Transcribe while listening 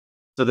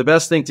So the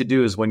best thing to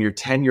do is when you're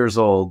 10 years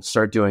old,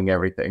 start doing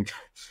everything.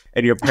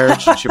 And your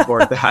parents should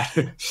support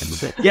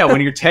that. Yeah,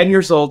 when you're 10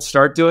 years old,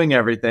 start doing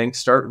everything,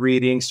 start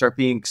reading, start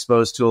being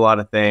exposed to a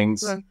lot of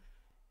things. Yeah.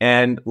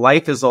 And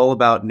life is all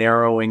about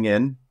narrowing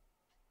in,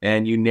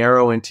 and you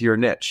narrow into your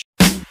niche.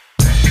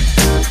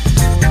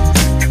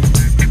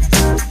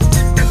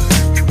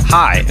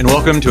 Hi, and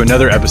welcome to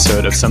another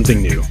episode of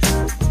Something New,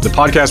 the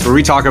podcast where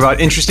we talk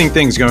about interesting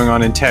things going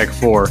on in tech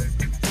for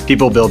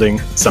people building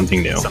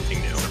something new.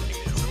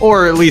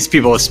 Or at least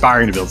people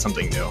aspiring to build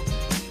something new.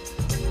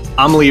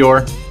 I'm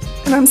Leeor.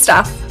 And I'm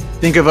Steph.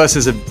 Think of us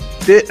as a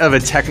bit of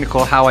a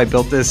technical how I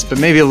built this, but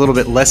maybe a little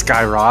bit less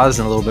Guy Raz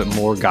and a little bit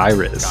more Guy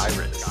Riz.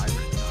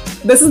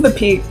 This is the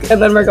peak,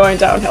 and then we're going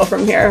downhill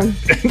from here.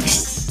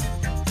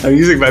 I'm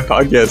using my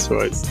podcast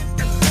voice.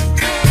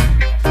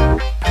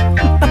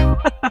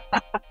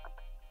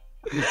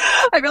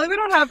 I feel like we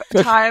don't have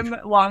time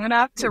long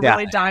enough to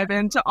really dive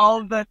into all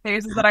of the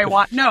phases that I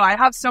want. No, I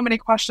have so many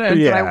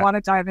questions that I want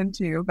to dive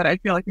into, but I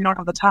feel like we don't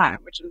have the time,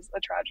 which is a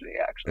tragedy,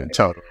 actually.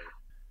 Totally.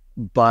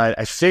 But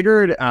I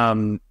figured,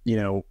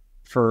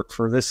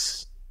 for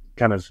this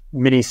kind of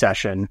mini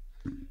session,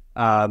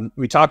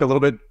 we talk a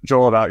little bit,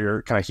 Joel, about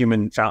your kind of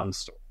human fountain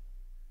story.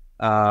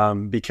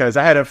 Because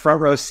I had a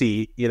front row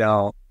seat,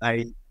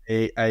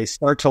 I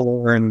start to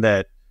learn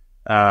that,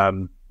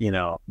 my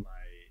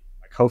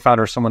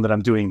co-founder, someone that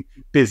I'm doing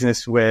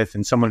business with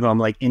and someone who I'm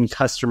like in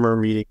customer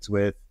meetings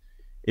with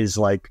is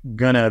like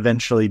gonna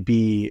eventually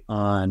be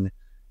on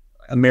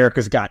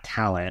America's Got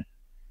Talent.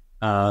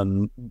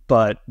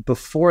 But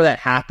before that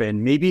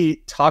happened,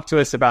 maybe talk to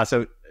us a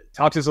little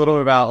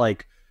bit about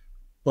like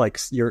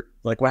your,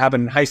 like what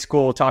happened in high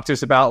school. Talk to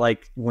us about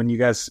like when you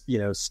guys,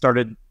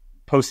 started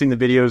posting the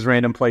videos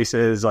random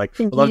places. Like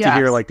I'd love to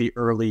hear like the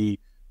early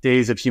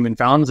days of Human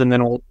Fountains, and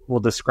then we'll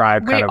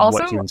describe kind of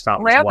what Human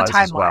Fountains was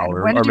as well.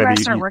 When did you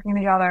guys start working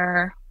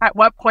together? At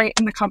what point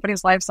in the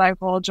company's life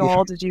cycle,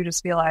 Joel, did you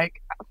just be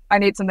like, I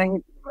need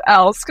something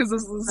else because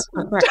this is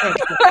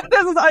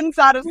this is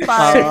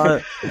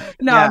unsatisfying?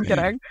 I'm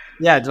kidding.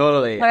 Yeah,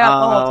 totally. I have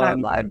the whole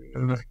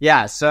timeline.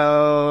 Yeah,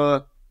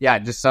 so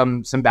just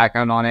some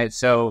background on it.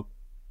 So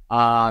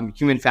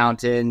Human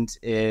Fountains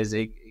is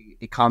a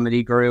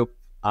comedy group.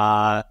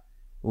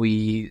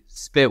 We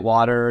spit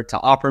water to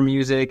opera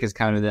music is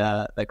kind of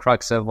the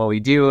crux of what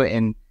we do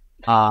in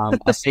a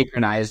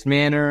synchronized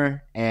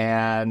manner,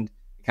 and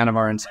kind of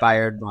are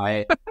inspired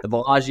by the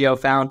Bellagio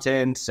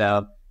fountain.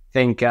 So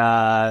think,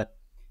 kind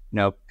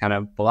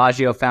of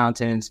Bellagio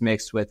fountains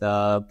mixed with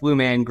a Blue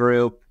Man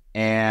group,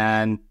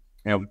 and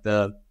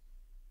the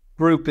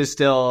group is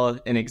still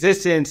in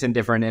existence in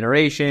different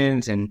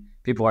iterations, and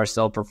people are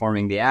still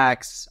performing the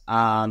acts.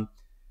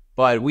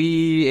 But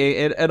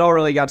it all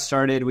really got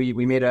started.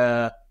 We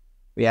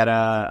had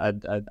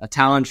a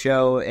talent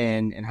show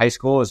in high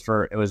school.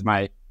 It was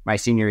my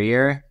senior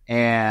year,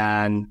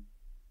 and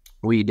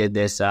we did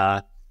this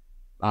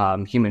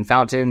Human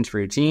Fountains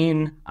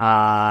routine,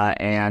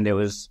 and it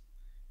was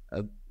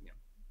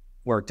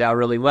worked out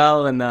really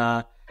well. In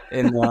the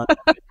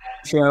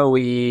show,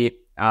 we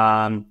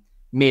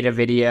made a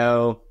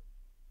video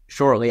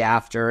shortly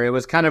after. It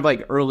was kind of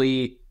like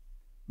early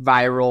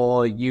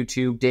viral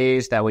YouTube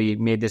days that we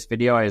made this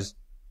video. I was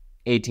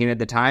 18 at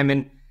the time,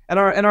 and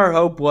our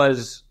hope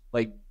was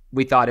like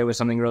we thought it was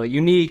something really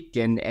unique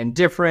and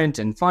different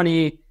and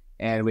funny,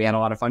 and we had a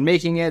lot of fun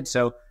making it.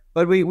 So,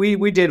 but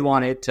we did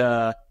want it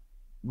to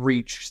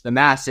reach the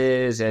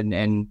masses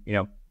and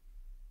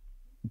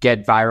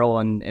get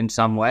viral in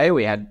some way.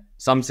 We had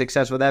some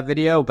success with that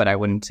video, but I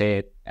wouldn't say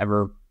it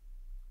ever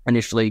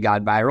initially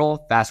got viral.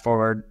 Fast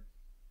forward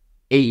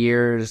 8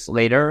 years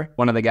later,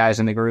 one of the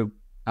guys in the group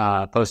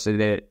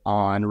posted it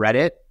on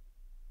Reddit.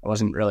 I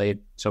wasn't really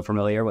so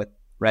familiar with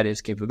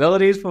Reddit's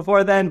capabilities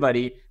before then, but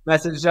he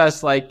messaged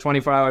us like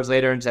 24 hours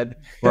later and said,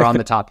 we're on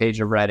the top page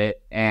of Reddit.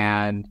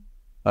 And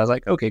I was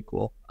like, okay,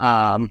 cool.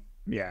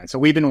 So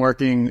we've been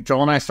working,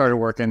 Joel and I started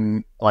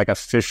working like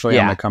officially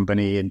on the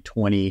company in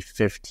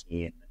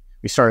 2015.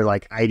 We started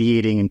like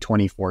ideating in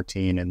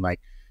 2014 and like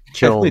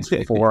killed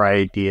 4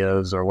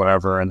 ideas or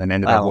whatever, and then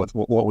ended up with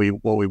what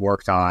we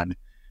worked on.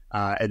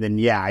 And then,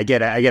 I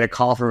get a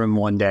call from him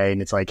one day, and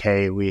it's like,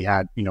 hey, we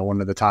had, one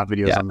of the top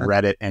videos on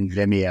Reddit and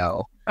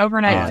Vimeo.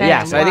 Overnight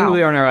fame. So I think we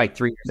were in our like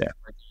 3 years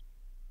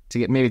to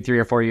get maybe 3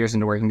 or 4 years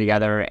into working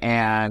together.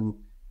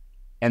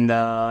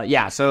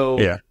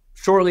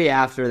 Shortly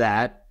after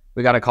that,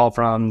 we got a call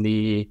from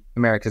the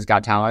America's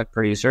Got Talent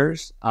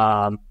producers.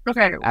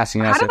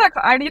 Asking us.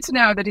 I need to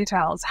know the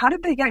details. How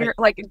did they get your,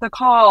 the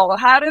call?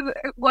 How did,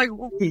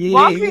 walk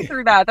me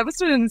through that. That was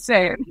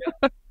insane.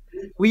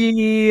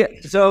 We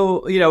saw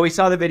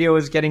the video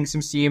was getting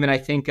some steam, and I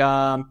think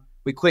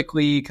we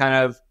quickly kind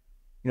of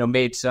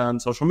made some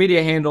social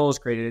media handles,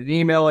 created an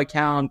email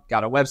account,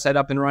 got a website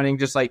up and running,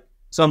 just like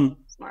some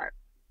smart.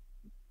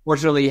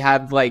 Fortunately,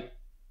 have like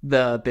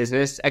the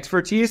business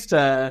expertise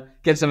to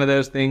get some of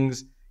those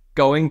things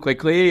going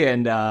quickly.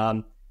 And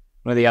one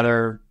of the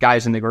other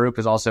guys in the group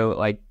is also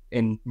like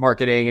in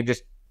marketing and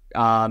just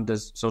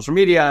does social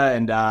media,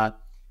 and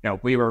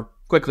we were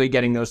quickly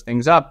getting those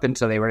things up. And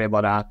so they were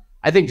able to,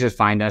 I think, just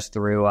find us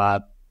through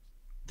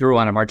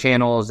one of our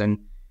channels. And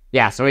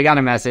yeah, so we got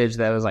a message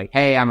that was like,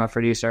 hey, I'm a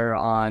producer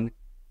on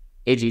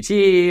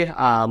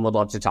AGT. Would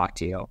love to talk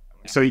to you.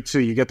 So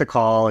you get the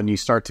call and you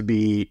start to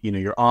be,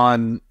 you're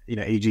on,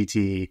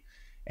 AGT.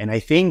 And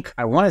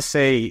I want to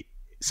say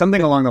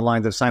something along the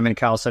lines of Simon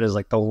Cowell said is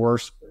like the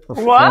worst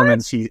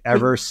performance he's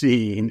ever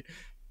seen.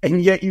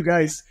 And yet you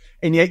guys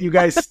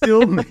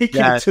still make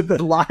it to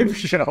the live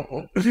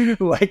show.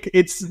 Like,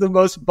 it's the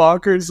most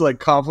bonkers, like,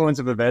 confluence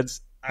of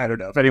events. I don't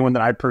know if anyone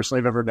that I personally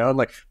have ever known.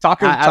 Like,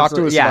 talk to us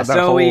about that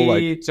whole,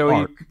 we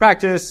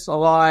practice a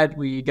lot.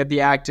 We get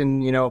the act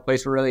in, a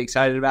place we're really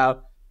excited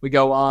about. We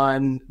go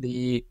on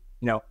the,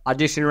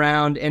 audition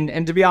round.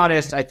 And to be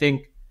honest, I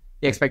think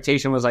the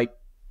expectation was like,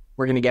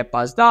 we're going to get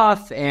buzzed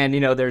off. And,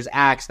 there's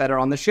acts that are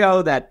on the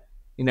show that,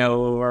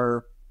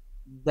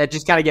 that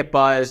just kind of get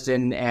buzzed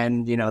and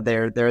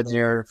they're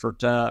there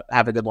to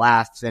have a good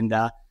laugh. And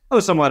that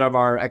was somewhat of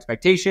our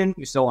expectation.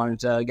 We still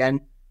wanted to,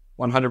 again,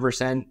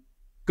 100%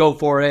 go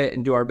for it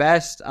and do our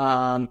best.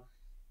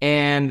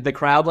 And the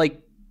crowd, like,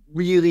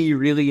 really,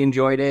 really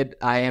enjoyed it.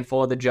 A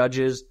handful of the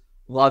judges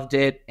loved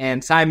it.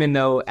 And Simon,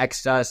 though,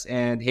 X'd us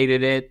and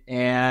hated it.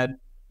 And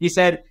he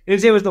said, he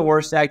didn't say it was the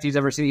worst act he's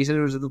ever seen. He said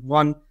it was the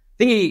one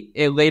thing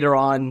later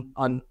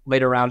on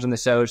later rounds in the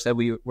show said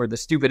we were the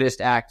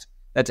stupidest act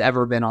that's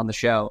ever been on the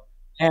show.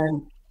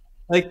 And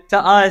like, to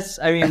us,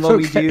 I mean, what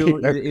we do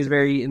is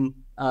very in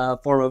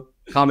form of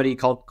comedy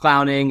called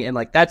clowning. And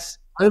like, that's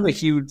kind of a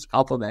huge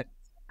compliment.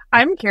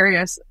 I'm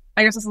curious.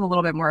 I guess this is a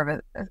little bit more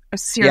of a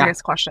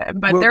serious question,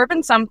 but there have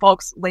been some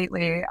folks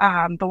lately.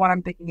 The one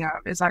I'm thinking of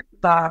is like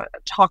the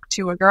Talk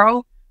to a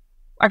Girl.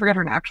 I forget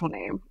her actual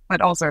name,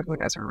 but also who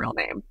knows her real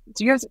name.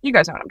 So you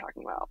guys know what I'm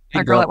talking about.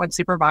 That girl that went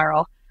super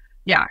viral.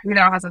 Yeah,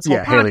 has this whole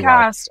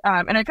podcast.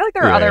 And I feel like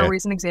there are other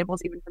recent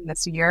examples even from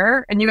this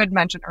year. And you had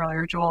mentioned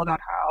earlier, Joel, about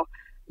how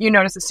you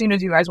noticed as soon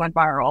as you guys went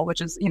viral, which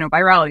is,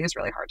 virality is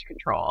really hard to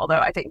control. Although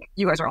I think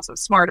you guys are also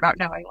smart about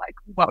knowing like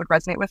what would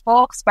resonate with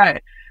folks.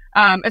 But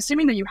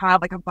assuming that you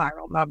have like a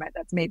viral moment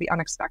that's maybe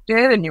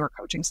unexpected and you were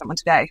coaching someone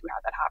today who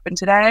had that happen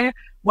today,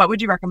 what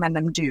would you recommend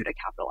them do to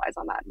capitalize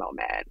on that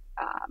moment?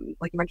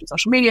 Like you mentioned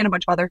social media and a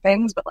bunch of other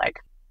things, but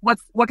like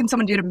what can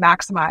someone do to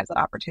maximize that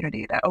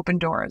opportunity to open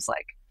doors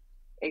like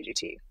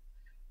AGT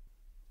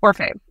or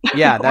fame?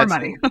 Yeah, or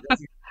money.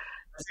 That's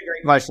a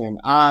great question.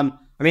 I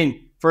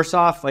mean, first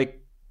off, like,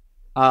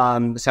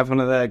 Steph, one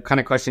of the kind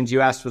of questions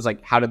you asked was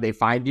like, how did they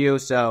find you?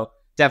 So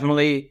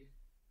definitely,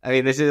 I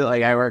mean, this is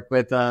like, I work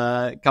with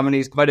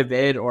companies quite a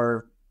bit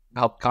or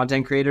help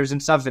content creators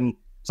and stuff. And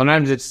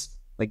sometimes it's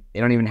like, they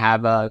don't even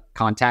have a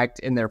contact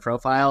in their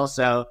profile.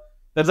 So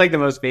that's like the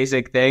most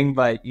basic thing,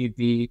 but you'd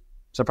be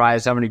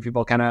surprised how many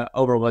people kind of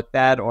overlook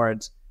that, or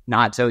it's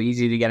not so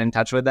easy to get in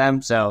touch with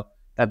them. So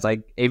that's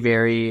like a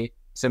very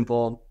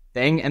simple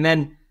thing. And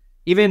then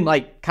even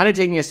like kind of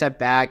taking a step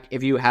back,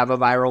 if you have a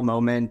viral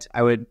moment,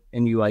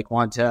 and you like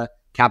want to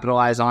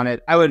capitalize on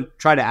it, I would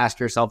try to ask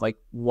yourself, like,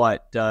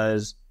 what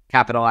does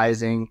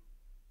capitalizing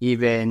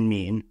even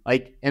mean?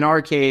 Like in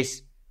our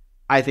case,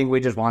 I think we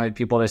just wanted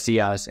people to see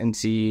us and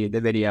see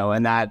the video.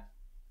 And that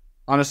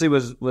honestly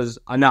was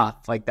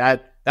enough. Like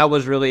that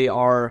was really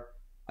our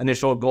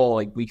initial goal.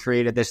 Like we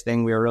created this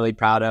thing we were really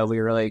proud of, we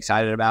were really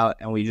excited about,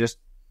 and we just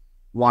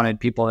wanted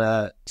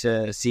people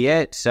to see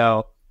it.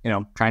 So,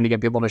 trying to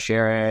get people to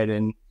share it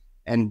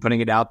and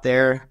putting it out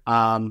there.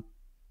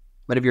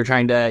 But if you're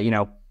trying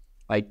to,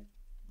 like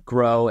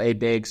grow a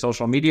big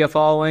social media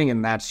following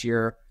and that's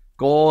your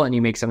goal and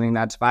you make something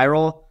that's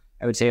viral,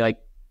 I would say like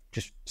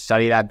just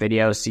study that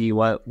video, see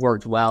what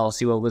worked well,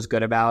 see what was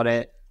good about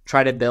it,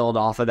 try to build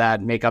off of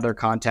that, make other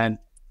content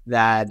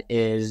that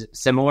is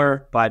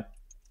similar. But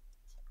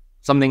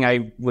something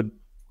I would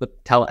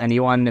tell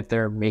anyone if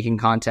they're making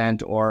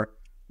content or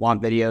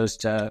want videos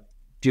to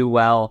do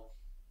well,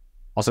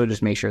 also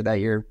just make sure that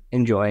you're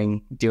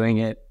enjoying doing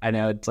it. I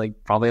know it's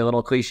like probably a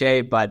little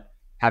cliche, but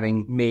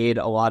having made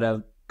a lot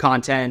of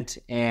content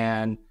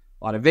and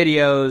a lot of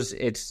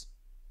videos,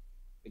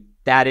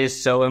 that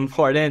is so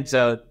important.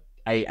 So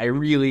I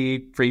really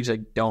preach,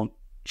 like, don't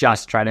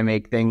just try to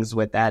make things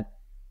with that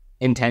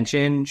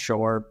intention.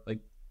 Sure, like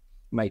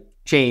might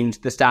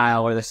change the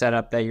style or the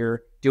setup that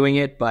you're doing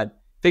it, but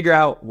figure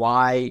out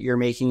why you're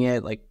making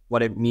it, like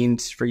what it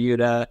means for you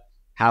to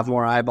have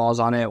more eyeballs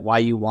on it, why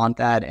you want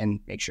that, and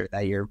make sure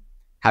that you're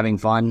having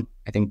fun.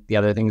 I think the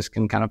other things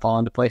can kind of fall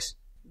into place.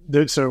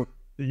 So,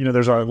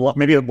 there's a lot,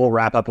 maybe we'll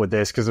wrap up with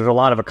this because there's a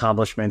lot of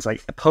accomplishments.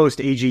 Like post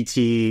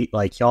AGT,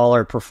 like y'all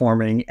are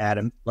performing at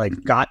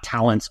like Got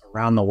Talents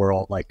around the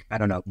world. Like, I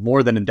don't know,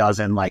 more than a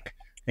dozen, like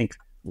I think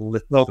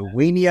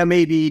Lithuania,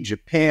 maybe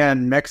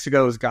Japan,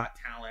 Mexico's Got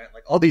Talent,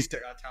 like all these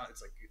Got Talent.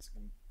 It's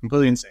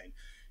completely insane.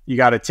 You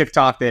got a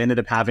TikTok that ended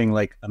up having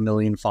like 1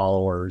 million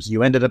followers.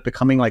 You ended up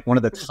becoming like one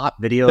of the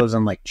top videos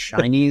on like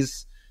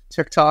Chinese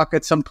TikTok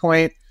at some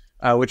point,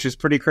 which is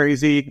pretty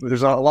crazy.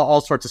 There's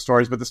all sorts of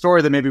stories, but the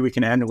story that maybe we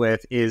can end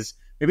with is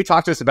maybe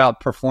talk to us about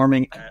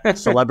performing at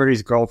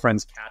celebrity's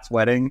girlfriend's cat's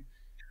wedding.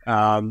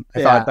 I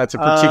thought that's a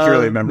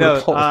particularly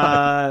memorable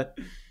one.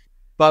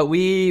 But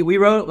we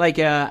wrote like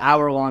a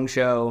hour-long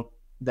show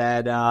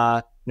that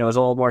was a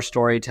little more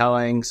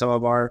storytelling, some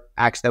of our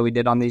acts that we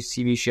did on these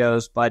TV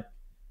shows, but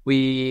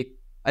we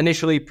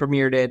initially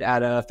premiered it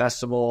at a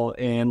festival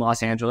in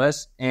Los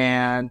Angeles,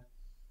 and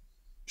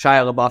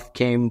Shia LaBeouf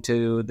came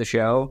to the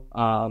show.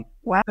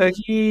 Wow. So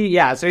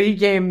he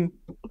came,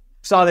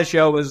 saw the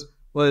show,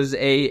 was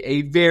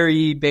a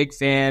very big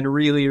fan,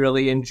 really,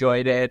 really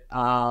enjoyed it.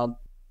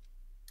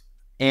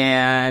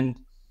 And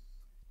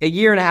a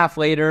year and a half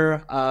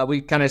later,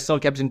 we kind of still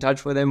kept in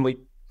touch with him.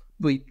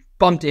 We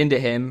bumped into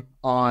him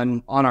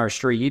on our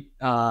street,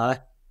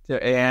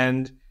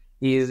 and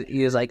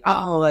he was like,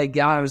 "Oh, like,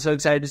 God, I'm so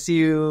excited to see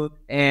you."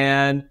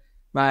 And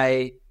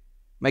my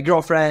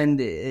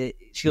girlfriend,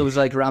 she was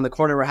like around the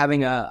corner. We're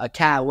having a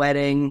cat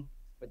wedding,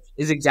 which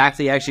is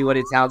exactly actually what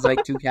it sounds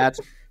like. 2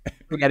 cats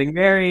were getting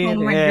married.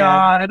 Oh my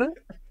God.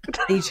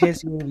 Any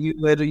chance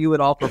you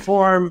would all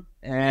perform?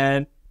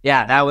 And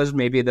yeah, that was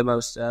maybe the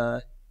most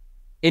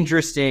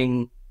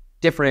interesting,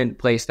 different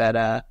place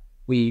that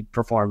we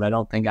performed. I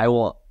don't think I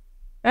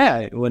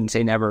wouldn't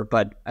say never,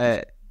 but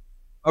a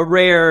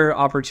rare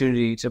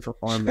opportunity to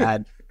perform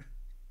at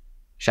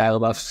Shia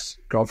LaBeouf's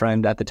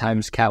girlfriend at the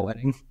time's cat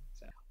wedding.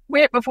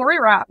 Wait, before we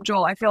wrap,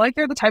 Joel, I feel like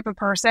you're the type of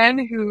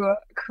person who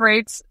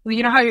creates,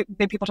 you know how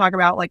people talk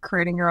about like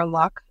creating your own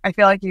luck? I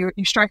feel like you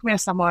strike me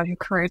as someone who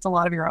creates a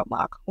lot of your own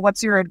luck.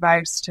 What's your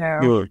advice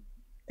to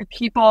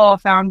people,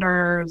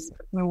 founders,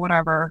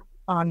 whatever,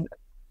 on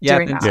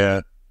doing that?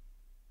 Yeah.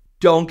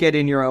 Don't get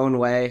in your own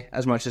way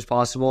as much as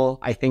possible.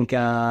 I think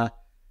I've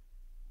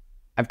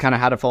kind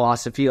of had a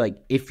philosophy, like,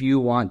 if you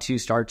want to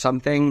start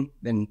something,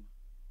 then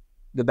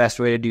the best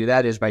way to do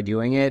that is by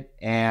doing it.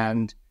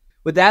 And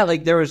with that,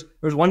 like, there was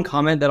one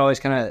comment that always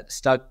kind of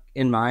stuck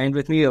in mind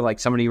with me, of like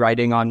somebody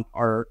writing on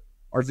our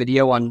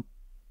video on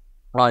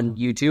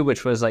YouTube,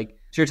 which was like,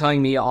 so you're telling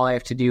me all I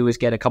have to do is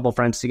get a couple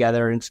friends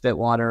together and spit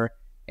water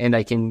and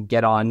I can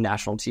get on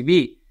national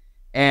TV.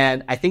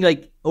 And I think,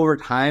 like, over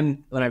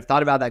time, when I've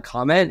thought about that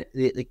comment,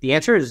 the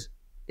answer is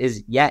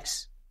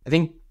yes. I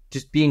think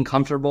just being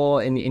comfortable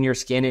in your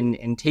skin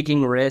and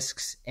taking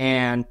risks,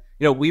 and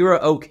we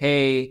were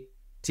okay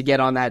to get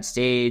on that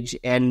stage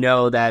and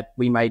know that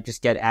we might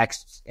just get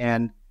X'd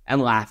and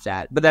laughed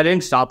at. But that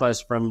didn't stop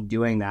us from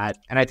doing that.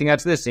 And I think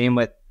that's the same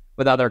with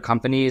other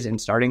companies and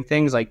starting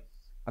things. Like,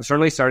 I've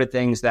certainly started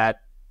things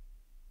that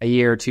a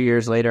year or 2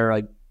 years later,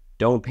 like,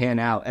 don't pan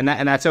out. And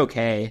that's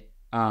okay.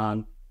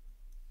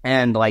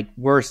 And like,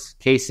 worst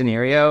case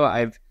scenario,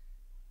 I've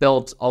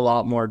built a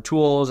lot more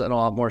tools and a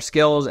lot more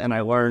skills, and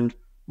I learned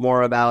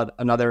more about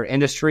another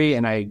industry,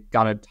 and I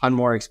got a ton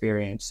more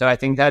experience. So I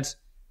think that's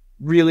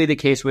really the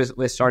case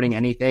with starting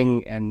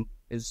anything, and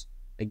is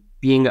like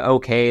being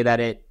okay that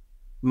it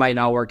might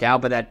not work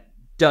out, but that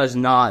does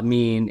not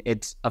mean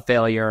it's a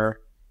failure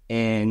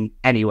in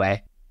any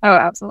way. Oh,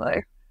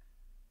 absolutely.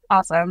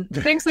 Awesome.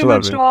 Thanks so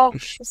much, Joel.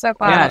 So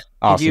fun. Yeah,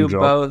 awesome, thank you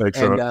Joel. both. And thanks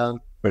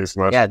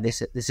so much. yeah,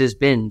 this has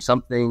been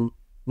something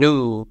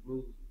new.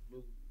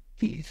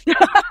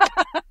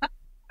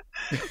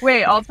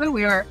 Wait, also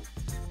we might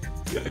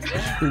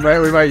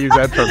use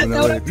that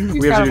permanently.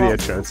 We have to do the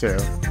intro too.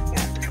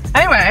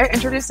 Anyway,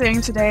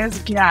 introducing today's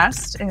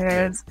guest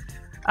is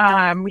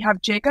we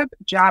have Jacob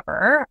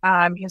Jabber.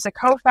 He's a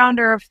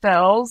co-founder of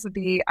Philz,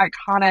 the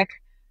iconic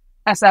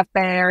SF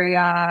Bay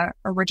Area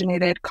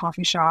originated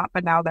coffee shop,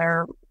 but now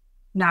they're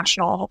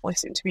national, hopefully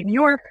soon to be New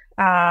York.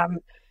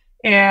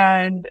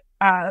 And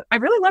I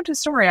really loved his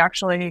story,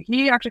 actually.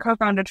 He actually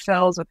co-founded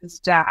Philz with his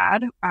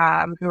dad,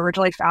 who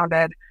originally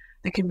founded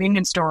the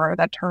convenience store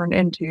that turned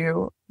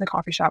into the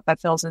coffee shop that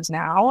Philz is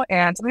now.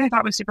 And something I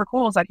thought was super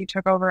cool is that he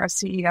took over as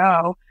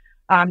CEO.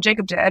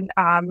 Jacob did,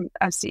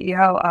 as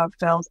CEO of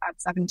Philz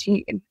at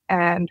 17.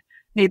 And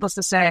needless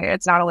to say,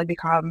 it's not only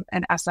become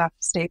an SF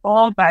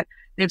staple, but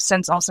they've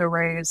since also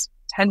raised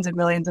tens of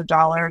millions of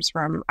dollars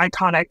from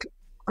iconic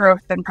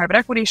growth and private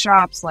equity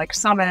shops like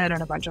Summit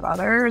and a bunch of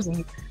others.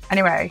 And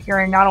anyway,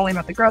 hearing not only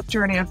about the growth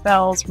journey of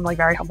Philz from like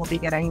very humble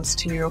beginnings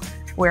to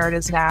where it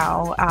is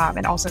now,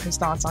 and also his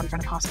thoughts on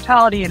kind of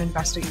hospitality and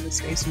investing in the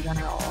space in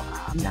general,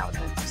 now as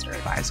an investor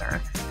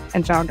advisor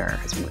and founder,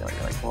 has been really,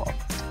 really cool.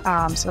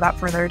 So without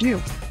further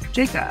ado,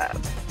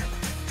 Jacob.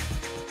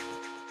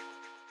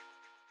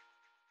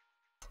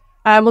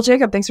 Well,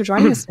 Jacob, thanks for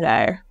joining us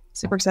today.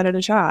 Super excited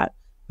to chat.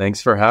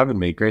 Thanks for having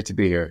me. Great to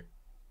be here.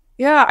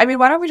 Yeah, I mean,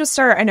 why don't we just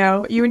start? I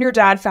know you and your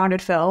dad founded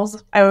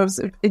Philz. It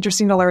was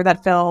interesting to learn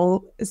that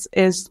Phil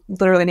is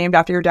literally named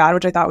after your dad,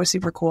 which I thought was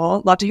super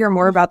cool. Love to hear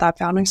more about that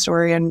founding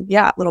story, and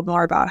yeah, a little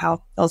more about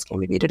how Philz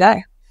came to be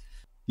today.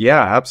 Yeah,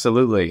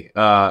 absolutely.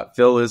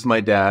 Phil is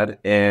my dad,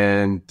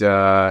 and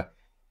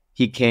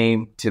he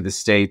came to the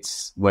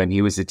States when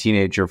he was a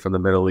teenager from the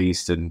Middle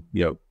East, and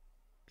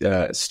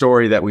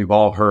story that we've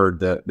all heard,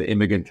 the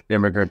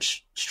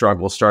immigrant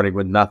struggle, starting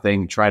with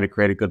nothing, trying to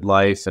create a good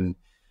life and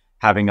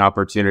having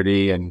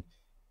opportunity. And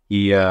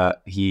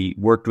he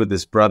worked with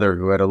his brother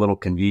who had a little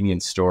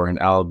convenience store in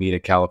Alameda,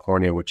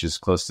 California, which is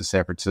close to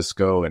San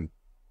Francisco. And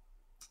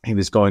he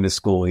was going to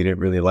school. He didn't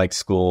really like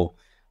school,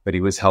 but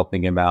he was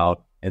helping him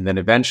out. And then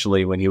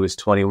eventually, when he was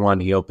 21,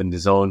 he opened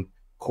his own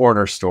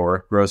corner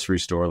store, grocery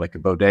store, like a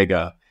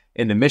bodega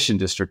in the Mission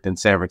District in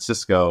San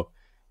Francisco.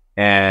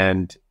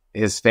 And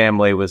his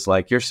family was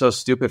like, "You're so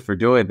stupid for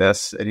doing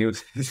this." And he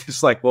was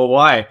just like, "Well,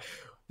 why?"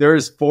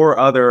 There's 4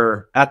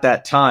 other, at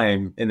that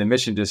time in the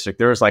Mission District,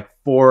 there was like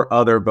 4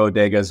 other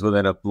bodegas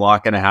within a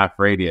block and a half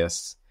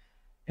radius.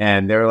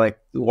 And they're like,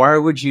 "Why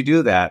would you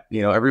do that?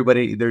 You know,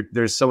 everybody,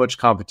 there's so much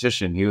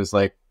competition." He was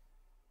like,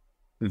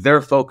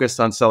 "They're focused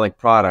on selling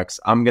products.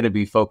 I'm going to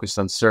be focused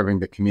on serving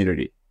the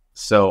community.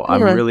 So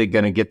I'm really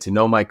going to get to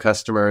know my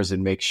customers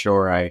and make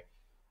sure I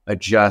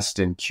adjust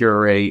and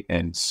curate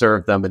and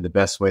serve them in the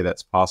best way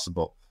that's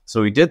possible."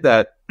 So we did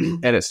that,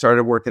 and it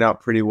started working out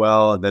pretty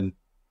well, and then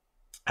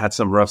had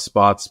some rough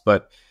spots,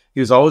 but he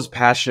was always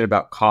passionate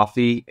about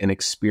coffee and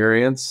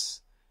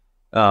experience.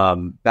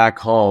 Back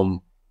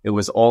home, it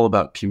was all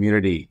about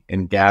community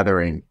and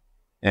gathering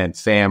and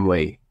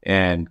family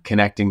and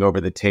connecting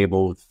over the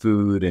table with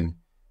food and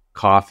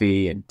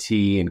coffee and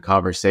tea and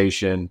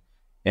conversation.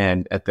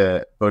 And at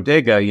the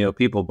bodega, you know,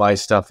 people buy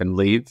stuff and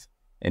leave,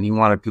 and he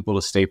wanted people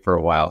to stay for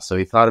a while. So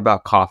he thought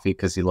about coffee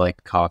because he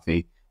liked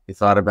coffee. He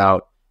thought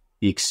about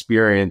the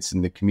experience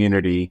in the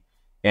community,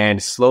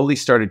 and slowly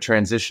started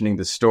transitioning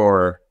the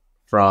store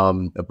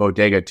from a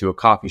bodega to a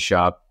coffee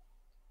shop.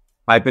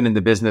 I've been in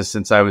the business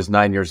since I was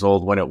 9 years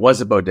old, when it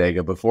was a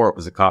bodega, before it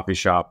was a coffee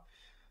shop.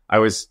 I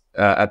was,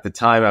 at the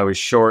time, I was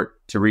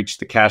short to reach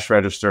the cash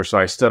register, so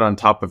I stood on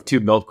top of 2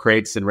 milk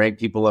crates and rang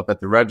people up at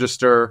the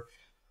register,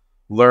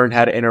 learned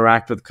how to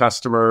interact with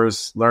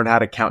customers, learned how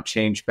to count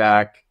change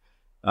back,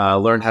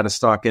 learned how to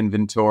stock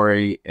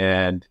inventory,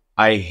 and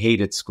I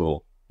hated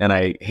school. And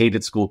I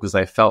hated school because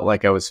I felt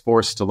like I was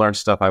forced to learn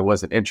stuff I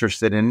wasn't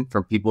interested in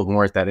from people who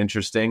weren't that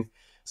interesting.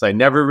 So I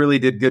never really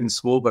did good in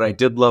school, but I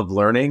did love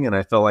learning. And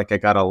I felt like I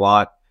got a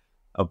lot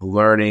of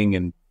learning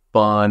and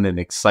fun and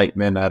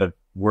excitement out of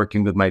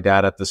working with my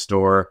dad at the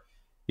store,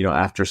 you know,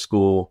 after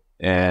school.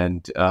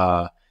 And,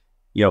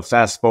 you know,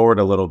 fast forward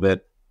a little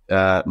bit,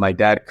 my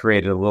dad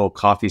created a little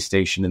coffee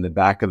station in the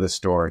back of the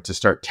store to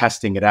start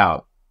testing it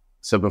out.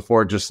 So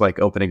before just like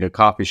opening a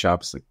coffee shop,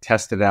 it's like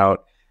test it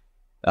out.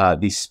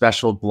 These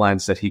special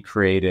blends that he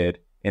created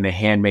in a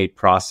handmade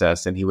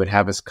process. And he would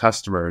have his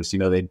customers, you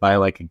know, they'd buy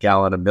like a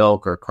gallon of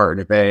milk or a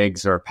carton of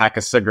eggs or a pack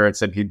of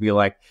cigarettes. And he'd be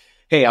like,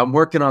 "Hey, I'm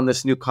working on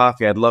this new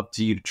coffee. I'd love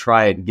you to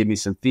try it and give me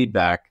some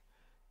feedback."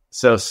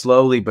 So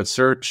slowly but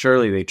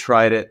surely they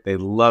tried it. They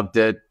loved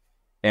it.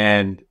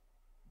 And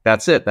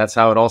that's it. That's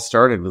how it all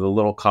started, with a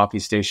little coffee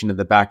station in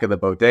the back of the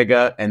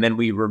bodega. And then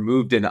we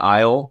removed an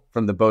aisle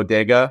from the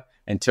bodega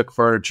and took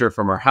furniture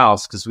from our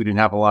house because we didn't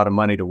have a lot of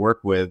money to work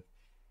with.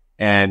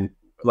 And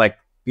like,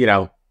 you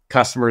know,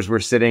 customers were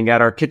sitting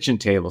at our kitchen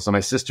table. So my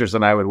sisters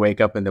and I would wake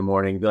up in the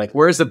morning and be like,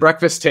 "Where's the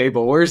breakfast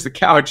table? Where's the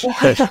couch?"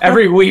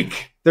 Every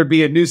week there'd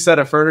be a new set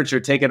of furniture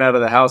taken out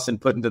of the house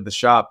and put into the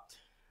shop.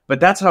 But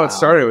that's how it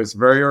started. It was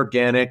very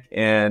organic.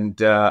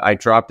 And I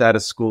dropped out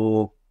of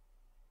school.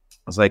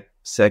 I was like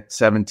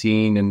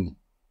 17 and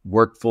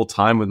worked full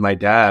time with my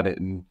dad.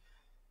 And,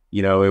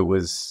 you know, it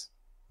was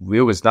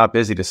not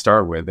busy to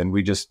start with. And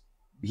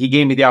he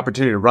gave me the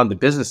opportunity to run the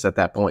business at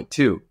that point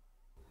too,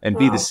 and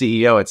be the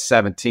CEO at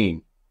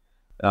 17.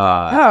 Oh,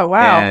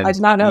 wow. I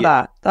did not know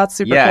that. That's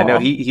super cool. Yeah, no,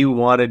 he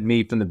wanted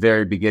me from the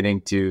very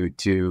beginning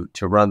to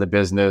run the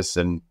business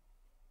and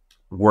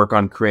work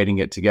on creating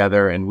it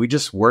together. And we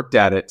just worked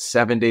at it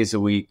 7 days a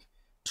week,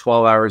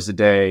 12 hours a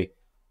day,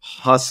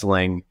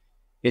 hustling.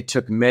 It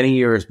took many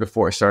years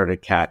before it started to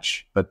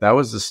catch, but that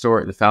was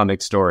the founding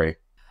story.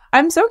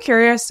 I'm so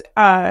curious.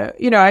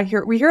 You know,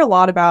 we hear a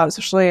lot about,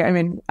 especially, I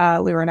mean,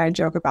 Leeor and I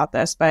joke about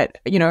this, but,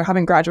 you know,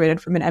 having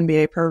graduated from an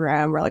MBA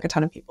program where like a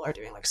ton of people are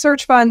doing like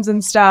search funds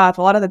and stuff,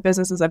 a lot of the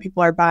businesses that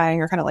people are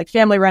buying are kind of like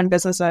family run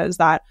businesses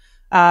that,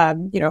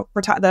 you know,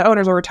 the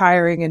owners are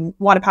retiring and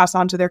want to pass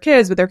on to their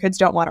kids, but their kids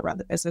don't want to run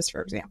the business,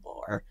 for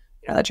example, or,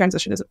 you know, that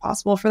transition isn't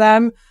possible for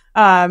them.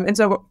 And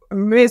so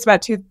maybe it's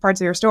about 2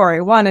 parts of your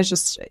story. One is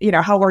just, you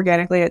know, how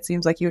organically it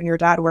seems like you and your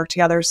dad worked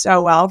together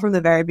so well from the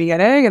very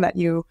beginning, and that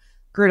you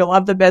grew to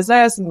love the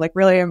business and like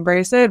really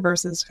embrace it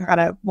versus kind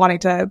of wanting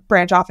to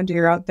branch off and do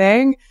your own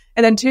thing.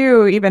 And then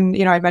 2, even,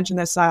 you know, I mentioned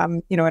this,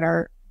 you know, in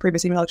our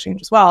previous email exchange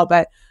as well,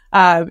 but,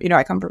 you know,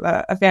 I come from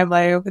a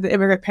family with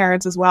immigrant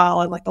parents as well.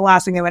 And like the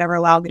last thing they would ever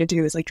allow me to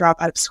do is like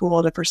drop out of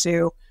school to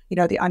pursue, you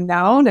know, the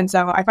unknown. And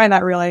so I find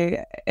that really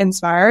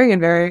inspiring and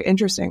very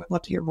interesting. I'd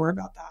love to hear more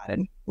about that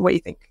and what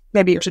you think.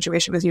 Maybe your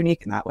situation was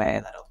unique in that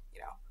way that'll, you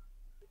know,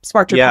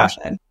 spark your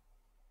passion.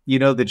 You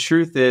know, the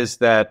truth is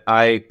that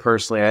I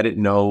didn't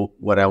know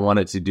what I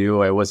wanted to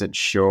do. I wasn't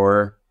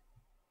sure.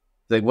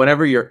 Like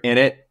whenever you're in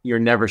it, you're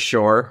never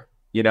sure,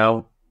 you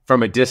know,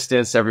 from a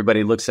distance,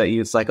 everybody looks at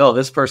you. It's like, "Oh,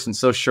 this person's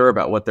so sure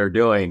about what they're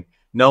doing."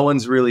 No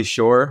one's really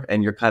sure.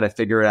 And you're kind of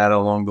figuring it out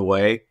along the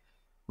way.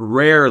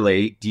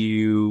 Rarely do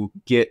you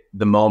get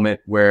the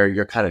moment where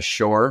you're kind of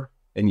sure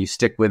and you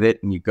stick with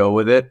it and you go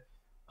with it.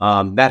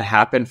 That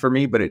happened for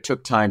me, but it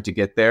took time to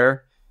get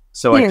there.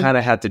 So I kind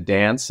of had to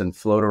dance and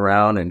float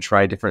around and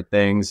try different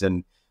things.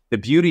 And the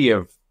beauty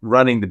of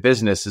running the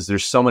business is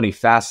there's so many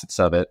facets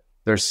of it.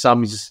 There's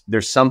some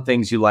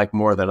things you like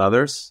more than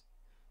others.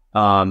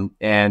 And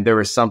there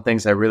were some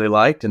things I really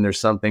liked, and there's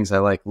some things I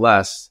like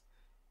less.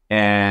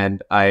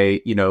 And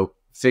I,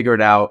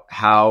 figured out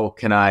how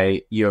can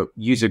I,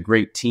 use a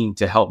great team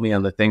to help me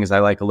on the things I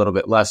like a little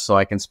bit less, so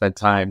I can spend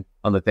time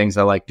on the things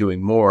I like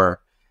doing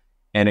more.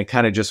 And it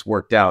kind of just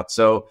worked out.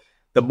 So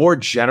the more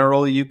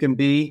general you can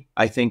be,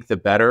 I think the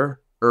better.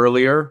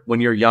 Earlier,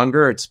 when you're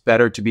younger, it's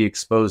better to be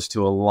exposed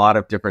to a lot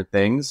of different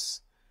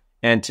things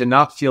and to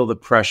not feel the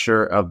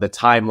pressure of the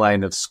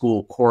timeline of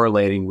school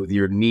correlating with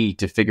your need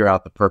to figure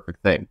out the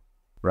perfect thing,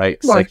 right?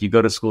 It's like you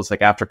go to school, it's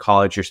like after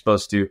college, you're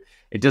supposed to,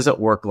 it doesn't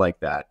work like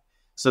that.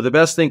 So the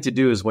best thing to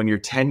do is when you're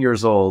 10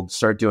 years old,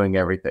 start doing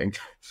everything.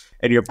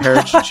 And your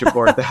parents should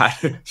support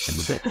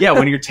that. Yeah,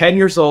 when you're 10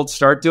 years old,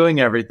 start doing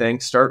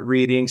everything, start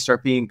reading,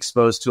 start being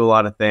exposed to a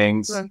lot of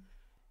things.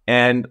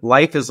 And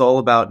life is all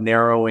about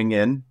narrowing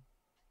in,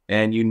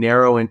 and you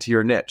narrow into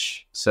your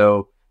niche.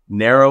 So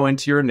narrow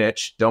into your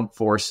niche, don't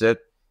force it.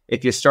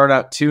 If you start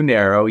out too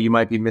narrow, you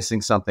might be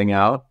missing something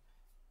out.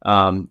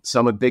 So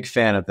I'm a big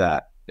fan of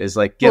that. Is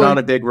like get on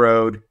a big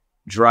road,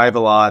 drive a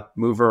lot,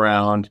 move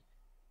around,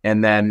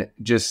 and then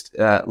just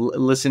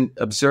listen,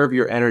 observe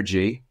your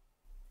energy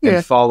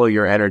and follow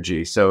your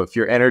energy. So if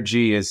your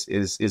energy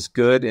is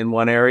good in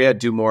one area,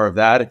 do more of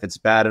that. If it's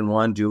bad in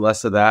one, do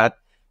less of that,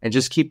 and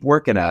just keep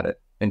working at it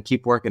and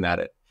keep working at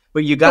it.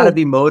 But you got to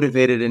be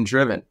motivated and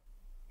driven.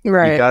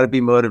 Right. You got to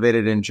be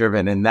motivated and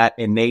driven. And that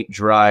innate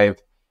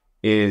drive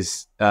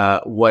is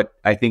what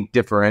I think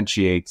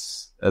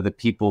differentiates the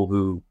people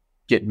who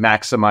get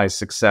maximized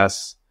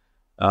success.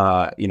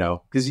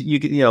 Because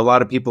a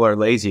lot of people are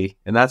lazy,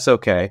 and that's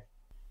okay.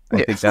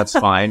 I think that's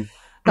fine.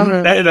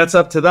 That's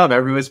up to them.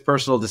 Everyone's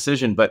personal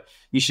decision, but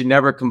you should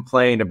never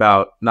complain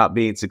about not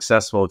being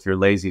successful if you're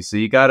lazy. So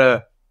you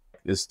gotta,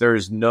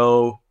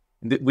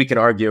 we can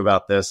argue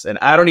about this, and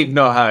I don't even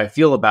know how I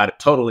feel about it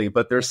totally,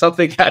 but there's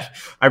something that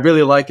I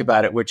really like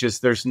about it, which is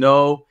there's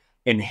no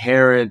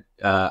inherent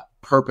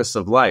purpose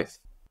of life.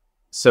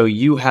 So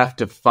you have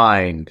to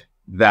find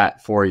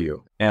that for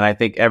you. And I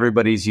think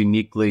everybody's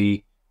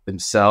uniquely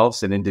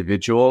themselves and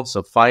individual.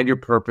 So find your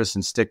purpose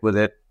and stick with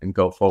it and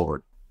go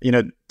forward.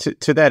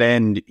 To that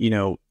end,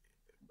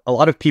 a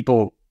lot of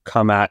people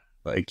come at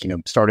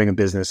starting a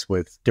business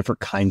with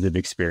different kinds of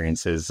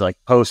experiences. Like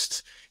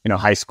post,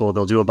 high school,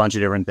 they'll do a bunch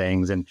of different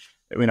things. And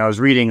I was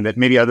reading that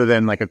maybe other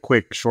than like a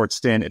quick short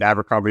stint at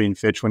Abercrombie and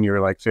Fitch when you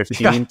were like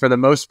 15, for the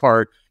most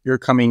part, you're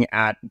coming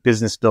at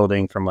business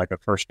building from like a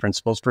first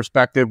principles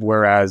perspective,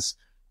 whereas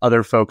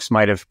other folks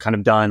might have kind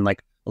of done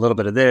like a little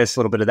bit of this, a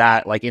little bit of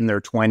that, like in their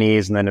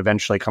 20s, and then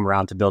eventually come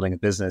around to building a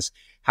business.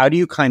 How do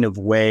you kind of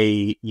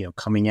weigh,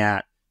 coming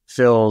at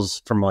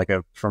Philz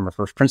from a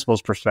first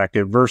principles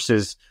perspective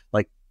versus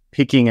like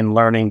picking and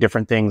learning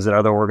different things that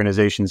other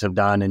organizations have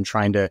done and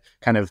trying to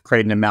kind of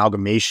create an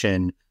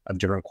amalgamation of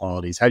different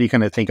qualities? How do you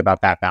kind of think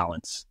about that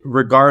balance?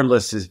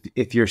 Regardless,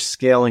 if you're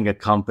scaling a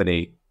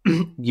company,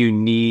 you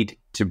need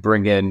to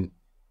bring in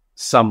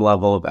some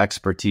level of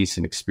expertise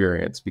and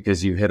experience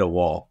because you hit a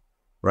wall,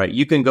 right?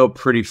 You can go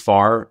pretty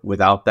far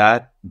without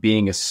that,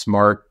 being a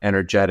smart,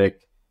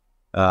 energetic,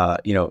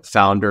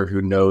 founder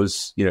who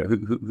knows,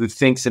 who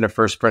thinks in a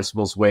first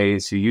principles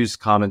ways, who use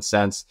common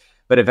sense.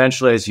 But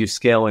eventually, as you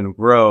scale and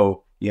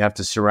grow, you have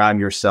to surround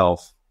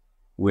yourself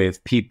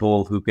with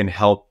people who can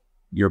help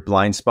your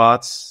blind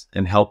spots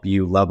and help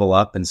you level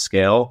up and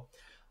scale.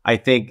 I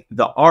think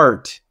the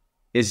art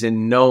is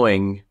in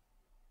knowing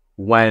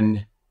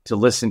when to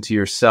listen to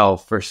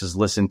yourself versus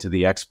listen to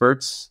the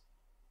experts.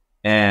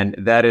 And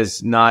that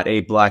is not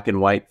a black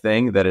and white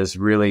thing. That is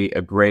really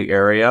a gray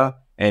area.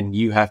 And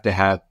you have to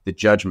have the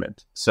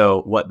judgment.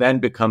 So what then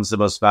becomes the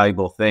most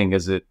valuable thing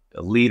as a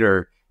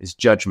leader is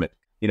judgment.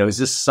 Is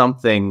this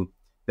something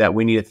that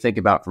we need to think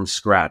about from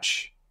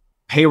scratch?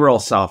 Payroll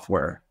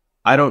software.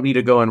 I don't need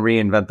to go and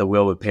reinvent the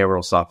wheel with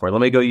payroll software.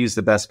 Let me go use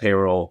the best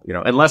payroll,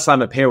 unless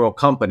I'm a payroll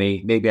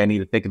company, maybe I need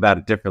to think about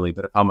it differently.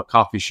 But if I'm a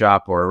coffee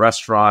shop or a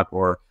restaurant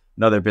or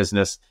another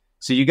business,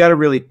 so you got to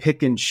really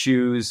pick and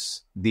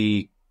choose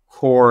the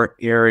core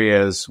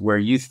areas where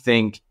you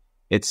think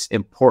it's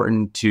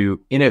important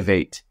to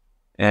innovate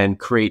and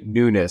create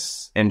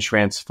newness and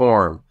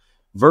transform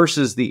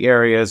versus the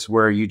areas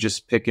where you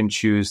just pick and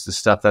choose the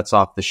stuff that's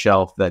off the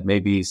shelf that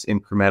maybe is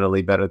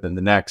incrementally better than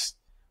the next.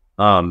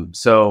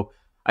 So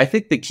I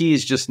think the key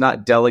is just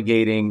not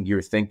delegating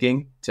your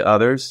thinking to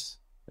others.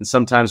 And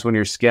sometimes when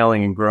you're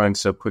scaling and growing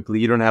so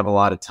quickly, you don't have a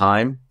lot of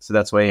time. So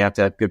that's why you have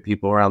to have good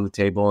people around the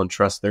table and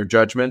trust their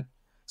judgment.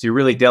 So you're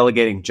really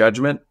delegating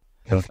judgment.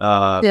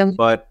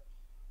 But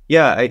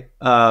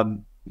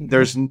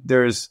there's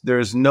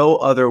no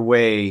other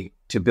way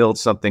to build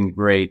something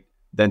great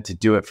than to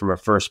do it from a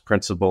first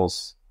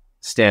principles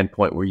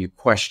standpoint where you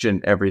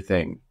question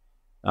everything.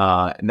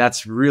 And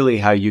that's really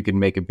how you can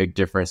make a big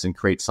difference and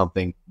create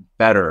something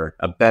better,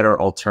 a better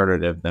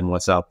alternative than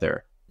what's out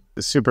there.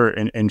 Super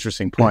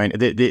interesting point.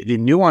 The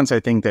nuance I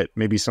think that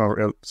maybe some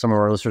of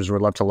our listeners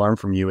would love to learn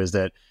from you is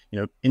that,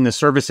 in the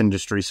service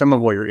industry, some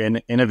of what you're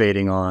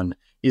innovating on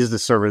is the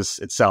service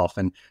itself.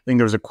 And I think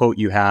there was a quote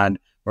you had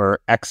where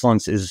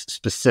excellence is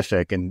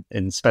specific, and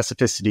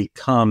specificity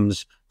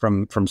comes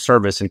from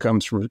service and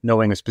comes from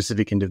knowing a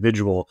specific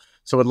individual.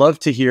 So I'd love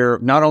to hear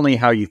not only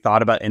how you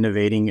thought about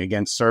innovating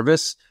against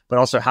service, but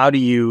also how do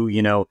you,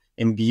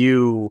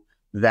 imbue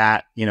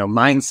that,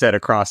 mindset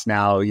across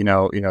now,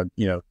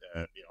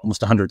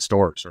 almost 100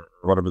 stores or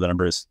whatever the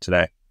number is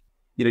today.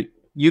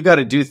 You got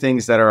to do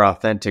things that are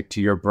authentic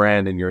to your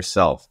brand and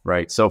yourself,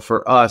 right? So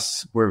for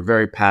us, we're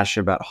very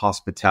passionate about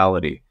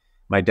hospitality.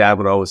 My dad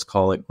would always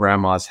call it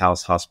grandma's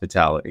house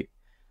hospitality.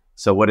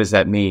 So what does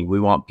that mean? We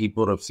want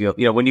people to feel,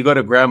 when you go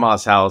to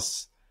grandma's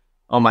house,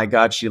 oh my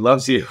God, she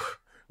loves you,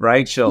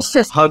 right? She'll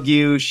hug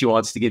you. She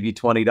wants to give you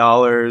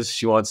 $20.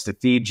 She wants to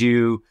feed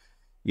you,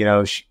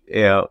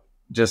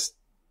 just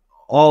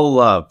all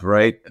love,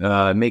 right?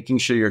 Making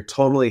sure you're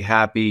totally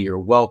happy, you're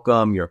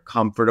welcome, you're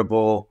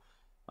comfortable.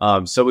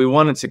 So we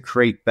wanted to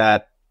create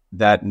that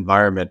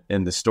environment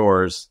in the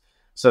stores.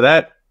 So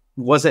that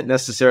wasn't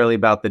necessarily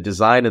about the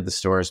design of the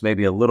stores,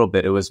 maybe a little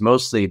bit. It was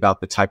mostly about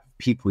the type of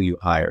people you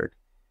hired.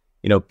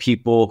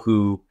 People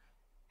who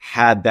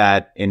had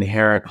that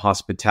inherent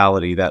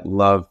hospitality, that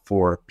love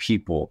for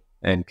people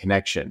and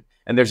connection.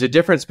 And there's a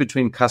difference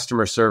between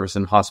customer service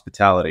and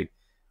hospitality.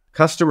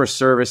 Customer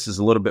service is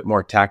a little bit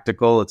more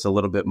tactical. It's a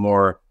little bit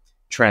more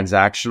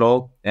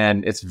transactional,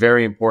 and it's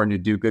very important to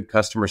do good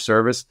customer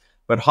service.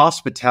 But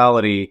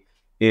hospitality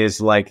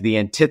is like the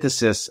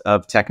antithesis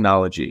of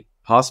technology.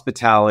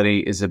 Hospitality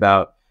is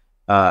about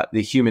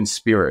the human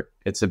spirit.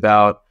 It's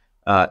about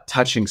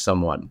touching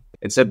someone.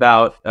 It's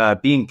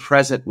about being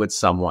present with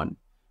someone.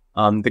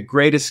 The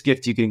greatest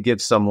gift you can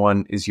give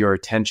someone is your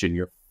attention,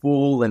 your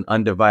full and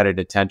undivided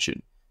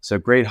attention. So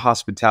great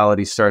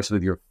hospitality starts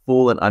with your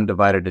full and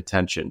undivided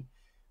attention.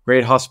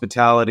 Great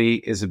hospitality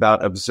is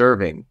about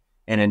observing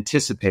and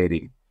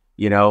anticipating.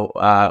 We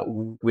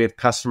have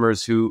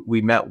customers who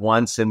we met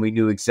once and we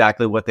knew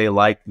exactly what they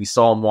liked. We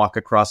saw them walk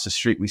across the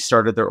street. We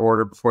started their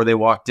order before they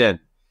walked in.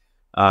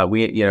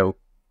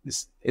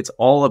 It's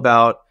all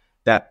about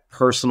that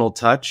personal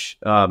touch.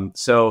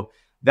 So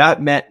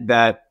that meant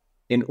that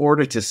in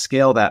order to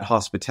scale that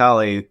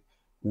hospitality,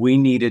 we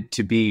needed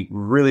to be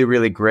really,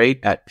 really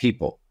great at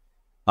people.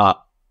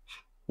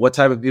 What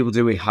type of people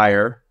do we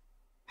hire?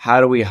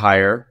 How do we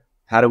hire?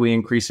 How do we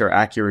increase our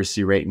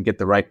accuracy rate and get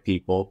the right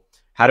people?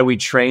 How do we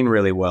train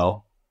really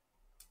well?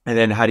 And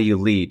then how do you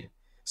lead?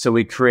 So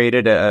we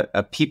created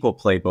a people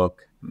playbook,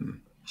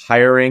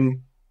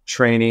 hiring,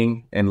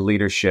 training, and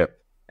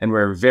leadership. And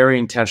we're very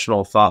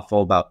intentional,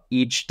 thoughtful about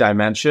each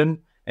dimension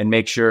and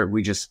make sure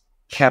we just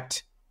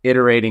kept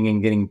iterating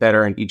and getting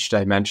better in each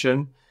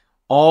dimension,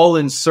 all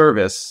in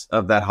service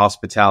of that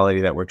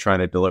hospitality that we're trying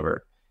to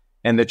deliver.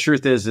 And the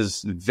truth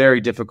is very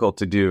difficult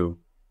to do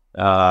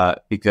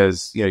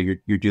because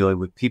you're dealing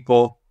with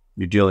people,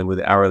 you're dealing with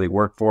the hourly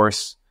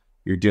workforce,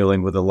 you're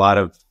dealing with a lot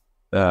of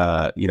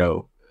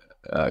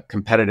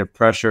competitive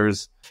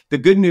pressures. The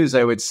good news,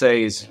 I would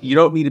say, is you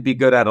don't need to be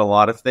good at a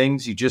lot of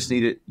things. You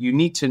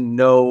need to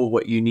know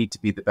what you need to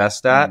be the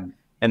best at.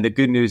 And the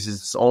good news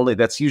is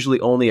that's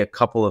usually only a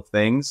couple of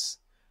things.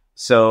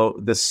 So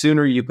the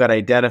sooner you can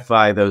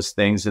identify those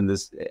things and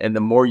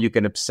the more you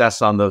can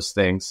obsess on those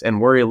things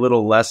and worry a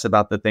little less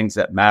about the things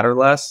that matter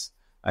less,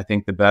 I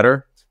think the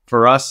better.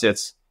 For us,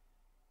 it's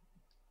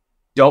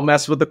don't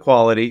mess with the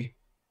quality,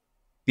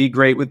 be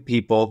great with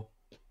people,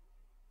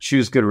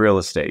 choose good real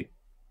estate.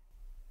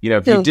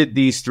 If you did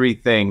these three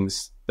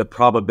things, the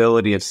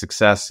probability of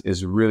success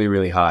is really,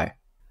 really high.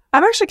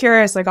 I'm actually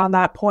curious, on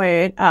that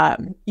point,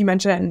 you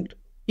mentioned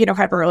kind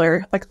of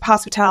earlier,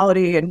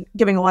 hospitality and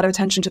giving a lot of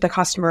attention to the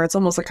customer. It's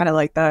almost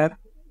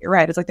you're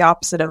right. It's the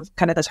opposite of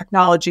kind of the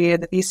technology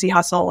and the VC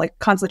hustle,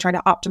 constantly trying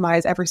to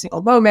optimize every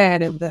single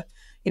moment and the,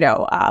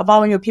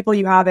 volume of people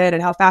you have in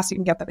and how fast you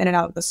can get them in and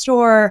out of the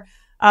store.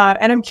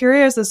 And I'm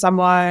curious, as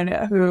someone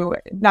who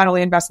not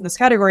only invests in this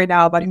category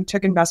now, but who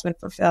took investment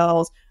for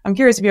Philz, I'm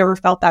curious if you ever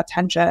felt that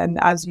tension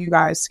as you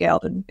guys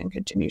scaled and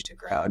continued to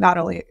grow, not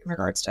only in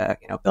regards to,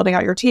 building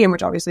out your team,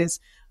 which obviously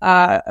is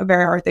a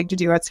very hard thing to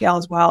do at scale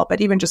as well,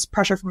 but even just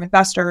pressure from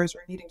investors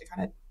or needing to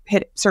kind of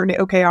hit certain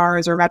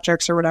OKRs or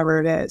metrics or whatever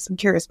it is. I'm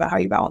curious about how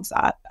you balance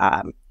that,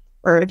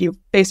 or if you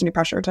face any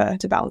pressure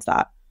to balance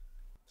that.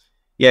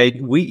 Yeah,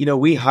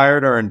 we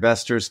hired our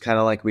investors kind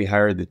of like we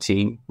hired the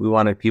team. We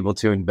wanted people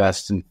to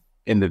invest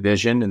in the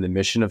vision and the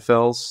mission of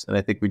Philz, and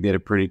I think we did a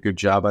pretty good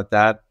job at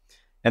that.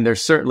 And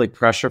there's certainly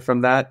pressure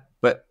from that,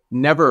 but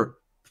never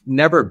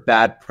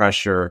bad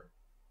pressure.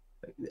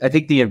 I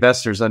think the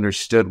investors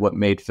understood what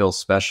made Philz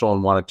special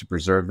and wanted to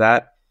preserve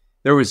that.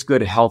 There was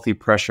good, healthy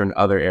pressure in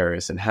other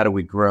areas. And how do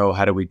we grow?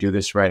 How do we do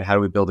this right? How do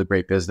we build a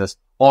great business?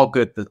 All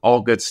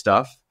good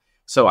stuff.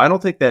 So I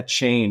don't think that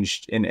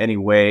changed in any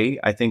way.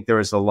 I think there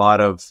was a lot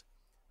of,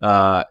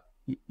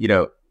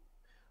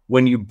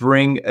 when you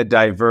bring a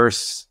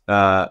diverse,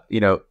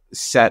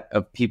 set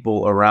of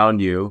people around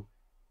you,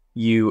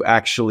 you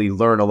actually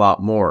learn a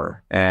lot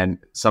more. And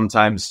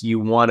sometimes you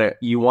want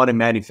to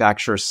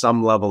manufacture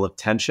some level of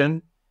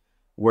tension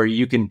where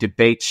you can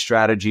debate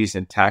strategies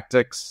and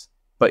tactics,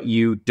 but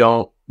you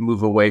don't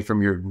move away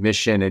from your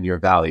mission and your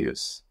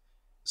values.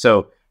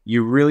 So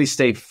you really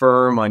stay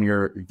firm on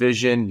your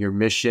vision, your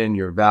mission,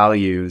 your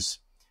values,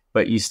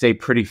 but you stay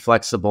pretty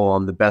flexible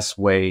on the best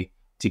way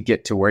to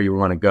get to where you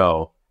want to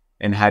go.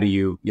 And how do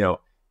you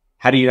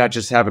not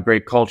just have a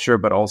great culture,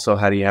 but also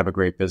how do you have a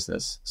great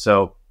business?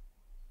 So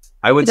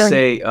I would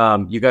say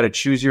you got to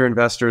choose your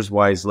investors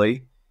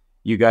wisely.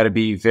 You got to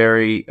be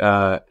very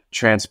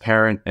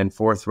transparent and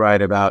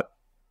forthright about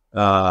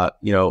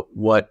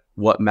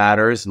what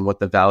matters and what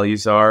the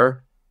values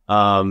are.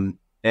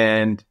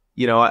 And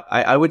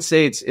I would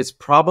say it's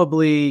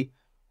probably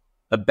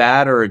a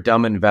bad or a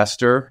dumb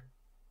investor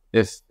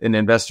if an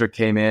investor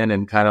came in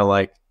and kind of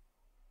like,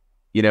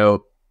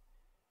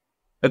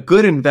 a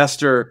good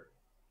investor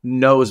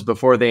knows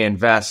before they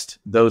invest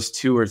those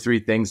 2 or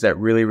 3 things that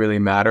really, really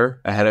matter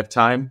ahead of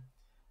time.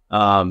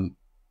 And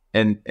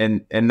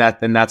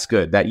that's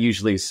good. That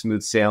usually is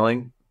smooth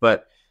sailing.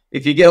 But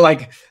if you get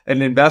like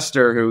an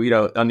investor who,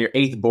 on your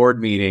 8th board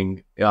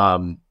meeting,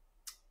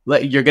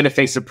 you're going to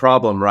face a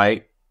problem,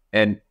 right?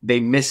 And they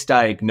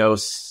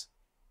misdiagnose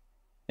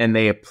and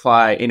they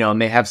apply,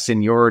 and they have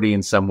seniority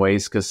in some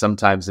ways, because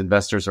sometimes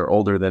investors are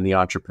older than the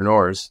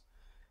entrepreneurs,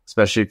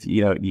 especially if,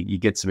 you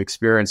get some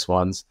experienced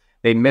ones.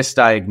 They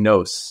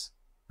misdiagnose,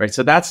 right?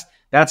 So that's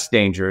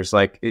dangerous.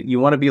 Like, you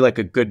want to be like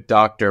a good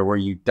doctor where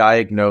you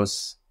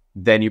diagnose,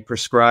 then you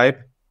prescribe.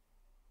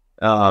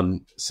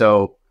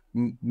 So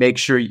make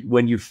sure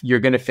when you're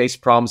going to face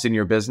problems in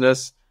your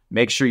business,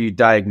 make sure you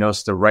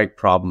diagnose the right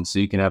problem so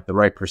you can have the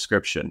right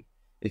prescription.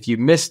 If you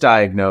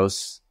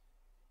misdiagnose,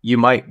 you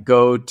might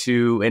go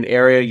to an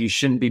area you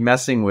shouldn't be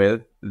messing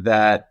with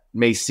that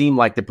may seem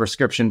like the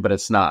prescription, but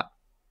it's not.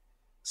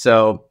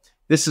 So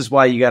this is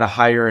why you got to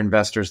hire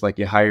investors like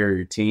you hire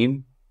your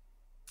team,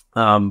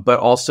 but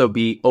also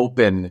be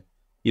open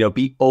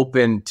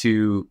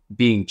to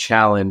being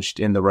challenged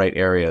in the right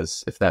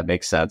areas, if that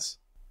makes sense.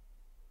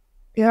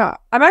 Yeah.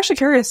 I'm actually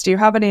curious, do you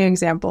have any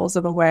examples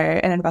of a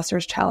way an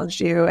investor's challenged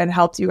you and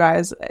helped you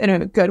guys in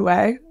a good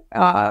way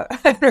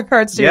in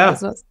regards to your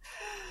business?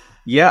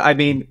 Yeah. I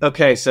mean,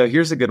 okay, so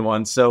here's a good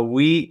one. So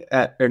we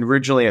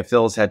originally at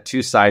Philz had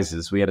 2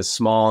 sizes. We had a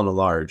small and a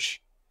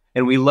large.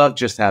 And we love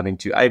just having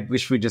 2. I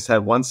wish we just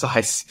had 1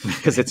 size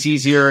because it's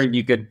easier and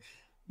you could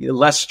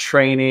less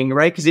training,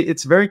 right? Because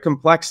it's very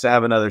complex to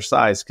have another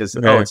size because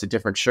it's a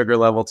different sugar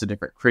level, it's a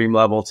different cream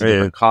level, it's a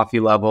different coffee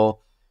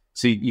level.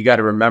 So you got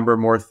to remember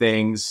more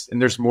things,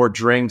 and there's more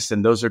drinks,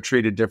 and those are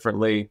treated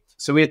differently.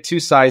 So we had 2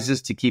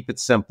 sizes to keep it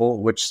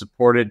simple, which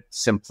supported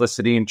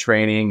simplicity and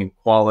training and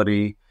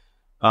quality.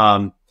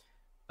 And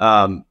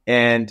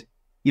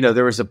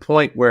there was a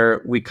point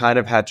where we kind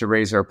of had to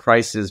raise our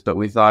prices, but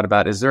we thought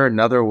about, is there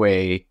another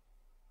way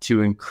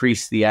to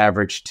increase the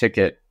average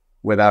ticket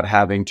without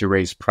having to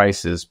raise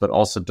prices, but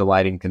also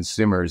delighting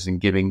consumers and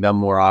giving them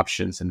more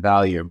options and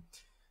value?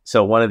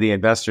 So one of the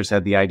investors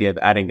had the idea of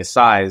adding a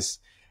size.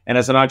 And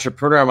as an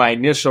entrepreneur, my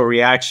initial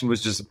reaction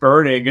was just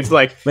burning. It's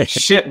like,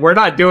 shit, we're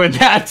not doing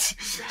that,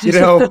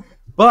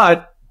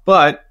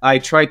 but I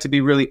tried to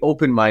be really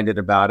open-minded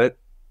about it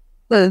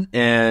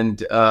and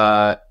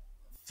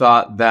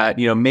thought that,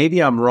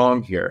 maybe I'm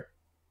wrong here.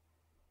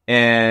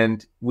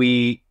 And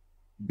we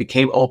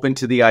became open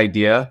to the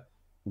idea.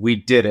 We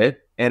did it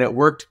and it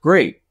worked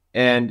great.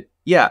 And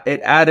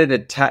it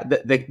added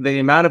the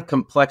amount of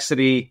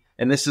complexity.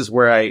 And this is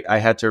where I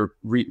had to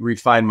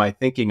refine my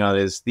thinking on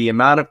is the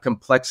amount of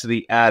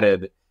complexity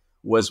added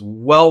was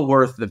well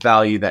worth the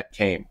value that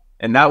came.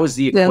 And that was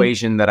the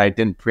equation that I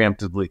didn't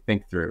preemptively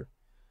think through.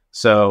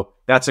 So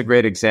that's a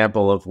great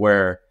example of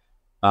where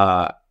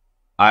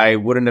I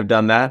wouldn't have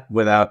done that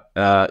without,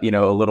 a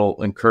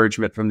little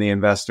encouragement from the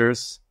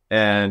investors.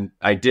 And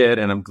I did,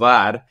 and I'm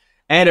glad.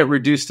 And it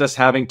reduced us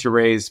having to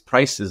raise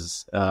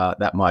prices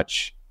that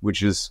much,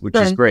 which is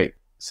great.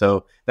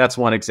 So that's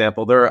one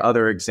example. There are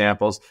other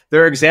examples.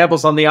 There are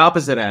examples on the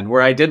opposite end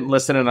where I didn't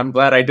listen, and I'm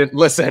glad I didn't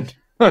listen.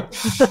 Like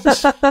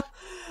the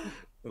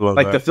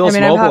Philz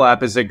mobile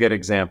app is a good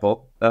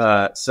example.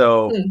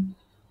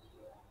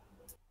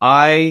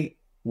 I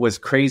was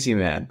crazy,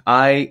 man.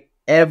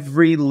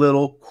 Every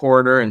little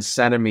corner and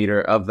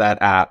centimeter of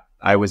that app,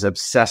 I was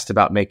obsessed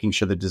about making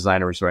sure the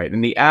designer was right.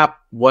 And the app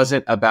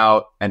wasn't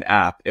about an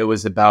app. It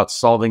was about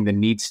solving the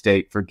need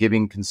state for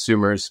giving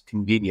consumers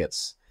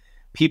convenience.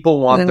 People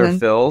want their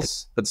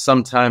fills, but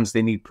sometimes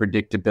they need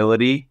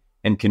predictability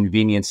and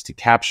convenience to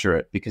capture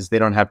it because they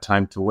don't have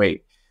time to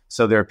wait.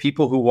 So there are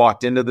people who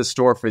walked into the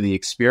store for the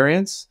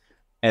experience,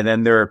 and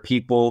then there are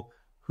people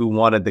who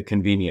wanted the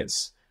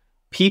convenience.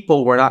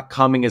 People were not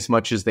coming as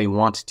much as they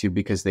wanted to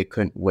because they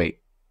couldn't wait.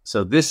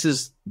 So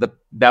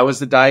that was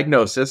the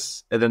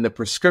diagnosis. And then the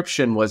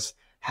prescription was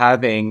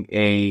having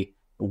a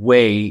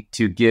way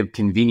to give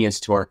convenience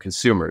to our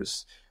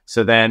consumers.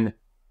 So then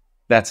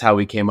that's how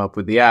we came up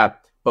with the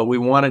app. But we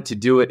wanted to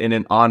do it in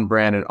an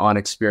on-brand and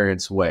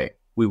on-experience way.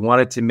 We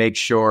wanted to make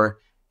sure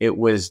it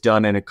was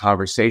done in a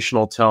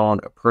conversational tone,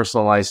 a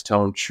personalized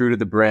tone, true to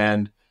the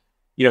brand.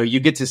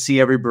 You get to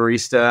see every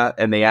barista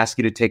and they ask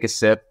you to take a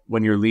sip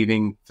when you're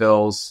leaving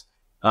Philz.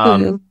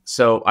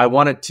 So I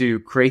wanted to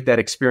create that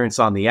experience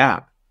on the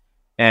app.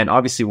 And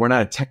obviously we're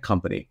not a tech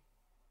company,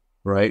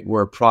 right?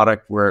 We're a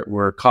product,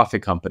 we're a coffee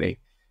company.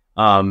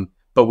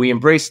 But we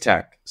embrace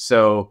tech.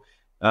 So,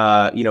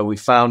 we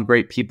found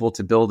great people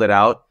to build it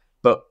out.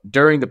 But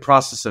during the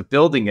process of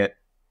building it,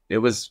 it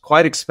was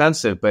quite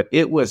expensive, but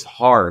it was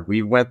hard.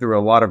 We went through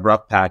a lot of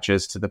rough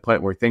patches to the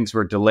point where things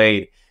were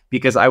delayed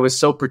because I was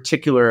so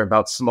particular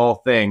about small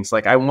things.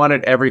 Like I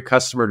wanted every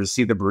customer to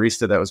see the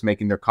barista that was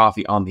making their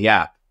coffee on the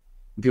app.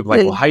 And people were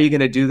like, well, how are you going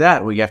to do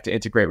that? Well, you have to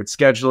integrate with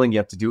scheduling. You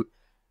have to do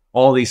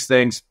all these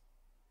things.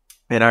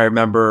 And I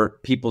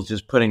remember people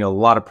just putting a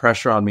lot of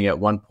pressure on me at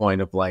one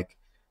point of like,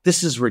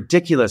 this is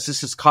ridiculous.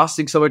 This is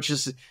costing so much.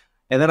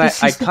 And then I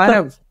kind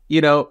of,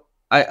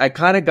 I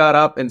kind of got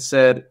up and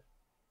said,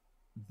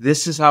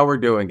 this is how we're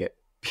doing it.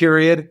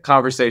 Period.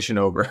 Conversation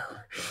over.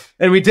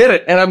 And we did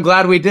it. And I'm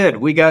glad we did.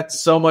 We got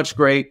so much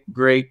great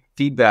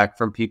feedback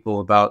from people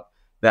about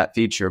that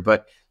feature.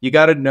 But you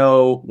got to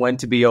know when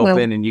to be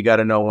open and you got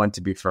to know when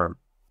to be firm.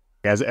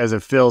 As a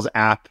Philz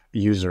app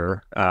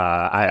user,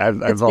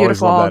 I've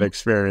always loved that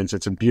experience.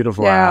 It's a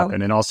beautiful app,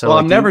 and then also. Well,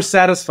 I'm never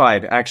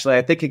satisfied. Actually,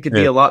 I think it could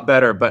be a lot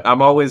better, but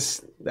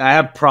I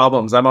have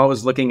problems. I'm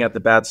always looking at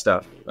the bad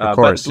stuff. Of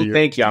course, but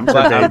thank you. I'm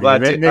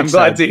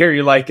glad to hear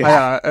you like it.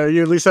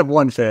 You at least have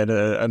one fan.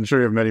 I'm sure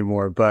you have many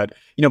more, but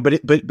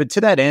but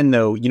to that end,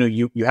 though,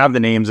 you have the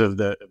names of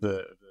the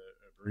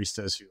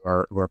baristas who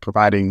are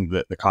providing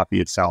the coffee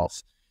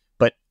itself.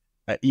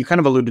 You kind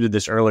of alluded to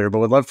this earlier, but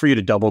would love for you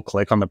to double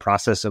click on the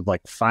process of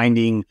like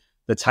finding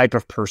the type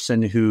of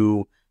person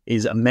who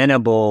is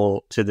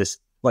amenable to this,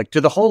 like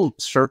to the whole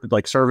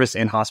service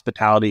and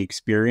hospitality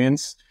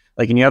experience.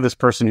 Like, and you have this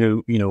person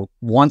who,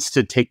 wants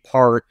to take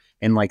part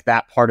in like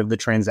that part of the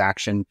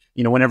transaction.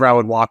 Whenever I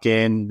would walk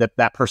in,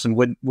 that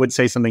person would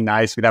say something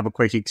nice. We'd have a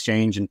quick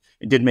exchange and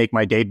it did make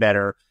my day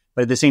better.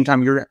 But at the same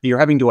time, you're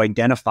having to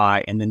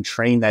identify and then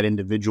train that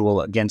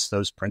individual against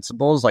those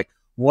principles. Like,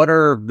 what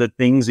are the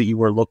things that you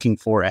were looking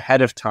for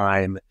ahead of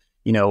time,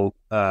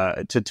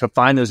 to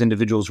find those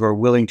individuals who are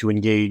willing to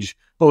engage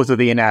both with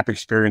the in-app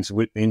experience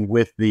and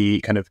with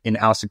the kind of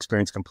in-house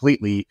experience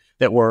completely,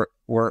 that were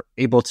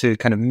able to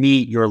kind of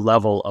meet your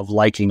level of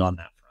liking on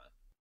that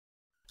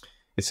front?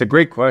 It's a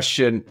great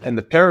question. And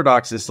the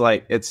paradox is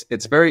like, it's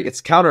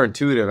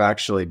counterintuitive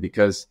actually,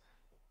 because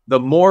the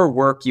more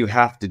work you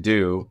have to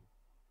do,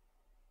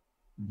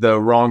 the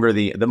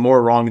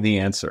more wrong the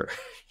answer.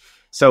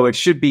 So it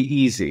should be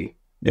easy.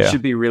 It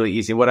should be really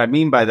easy. What I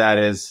mean by that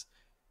is,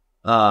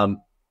 and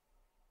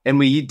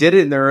we did it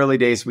in the early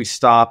days, we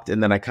stopped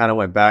and then I kind of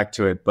went back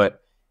to it.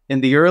 But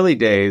in the early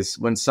days,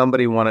 when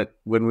we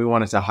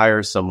wanted to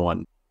hire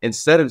someone,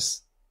 instead of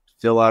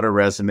fill out a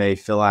resume,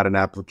 fill out an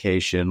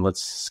application,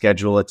 let's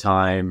schedule a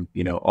time,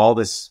 all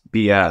this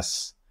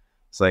BS,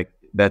 it's like,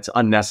 that's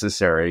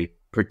unnecessary,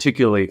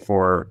 particularly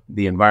for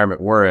the environment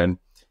we're in.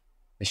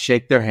 I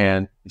shake their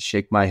hand, they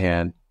shake my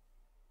hand.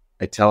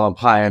 I tell them,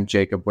 hi, I'm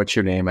Jacob. What's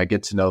your name? I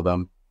get to know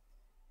them.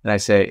 And I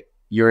say,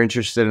 you're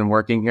interested in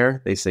working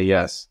here? They say,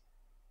 yes.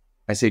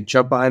 I say,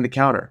 jump behind the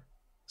counter.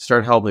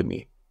 Start helping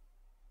me.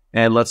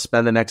 And let's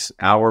spend the next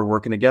hour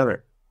working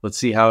together. Let's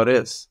see how it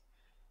is.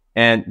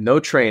 And no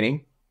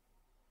training.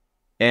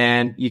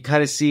 And you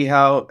kind of see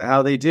how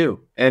they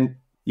do. And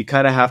you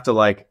kind of have to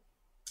like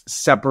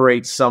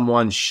separate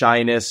someone's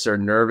shyness or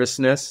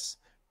nervousness.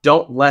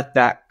 Don't let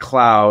that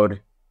cloud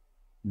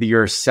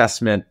your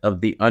assessment of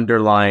the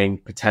underlying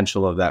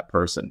potential of that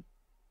person.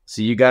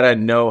 So you got to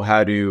know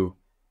how to,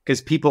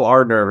 because people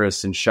are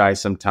nervous and shy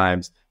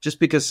sometimes. Just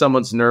because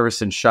someone's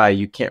nervous and shy,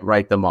 you can't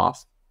write them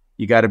off.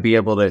 You got to be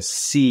able to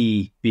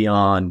see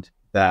beyond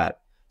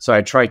that. So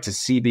I tried to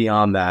see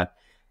beyond that.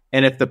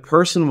 And if the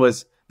person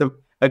was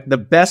the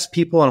best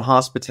people in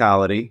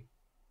hospitality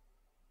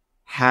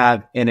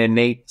have an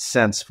innate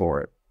sense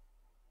for it.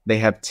 They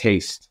have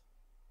taste.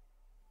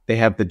 They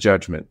have the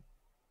judgment.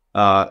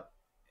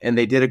 And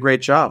they did a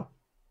great job.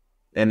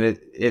 And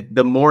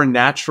the more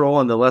natural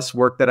and the less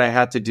work that I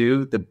had to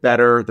do, the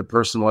better the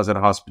person was at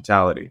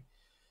hospitality.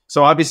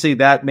 So obviously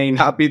that may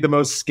not be the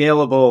most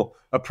scalable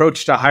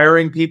approach to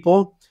hiring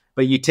people,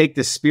 but you take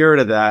the spirit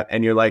of that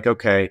and you're like,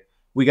 okay,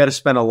 we got to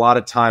spend a lot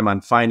of time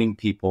on finding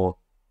people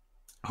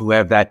who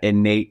have that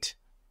innate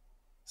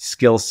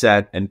skill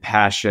set and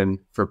passion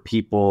for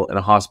people in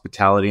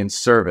hospitality and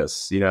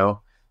service,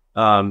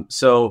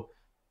 So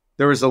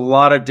there was a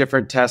lot of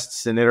different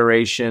tests and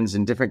iterations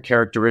and different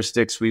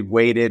characteristics. We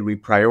weighted, we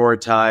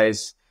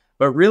prioritized.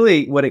 But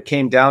really what it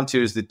came down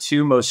to is the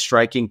two most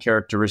striking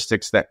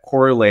characteristics that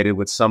correlated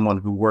with someone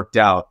who worked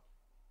out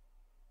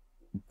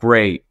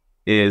great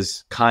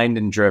is kind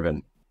and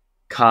driven.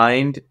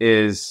 Kind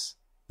is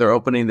they're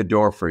opening the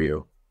door for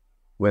you.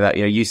 Without,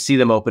 you see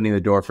them opening the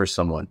door for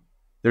someone.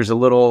 There's a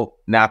little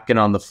napkin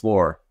on the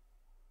floor.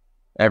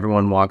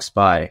 Everyone walks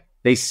by.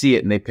 They see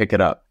it and they pick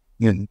it up.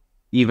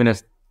 Even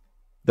if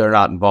they're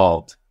not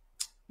involved.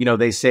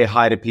 They say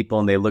hi to people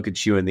and they look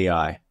at you in the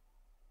eye.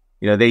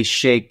 They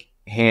shake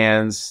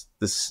hands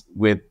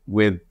with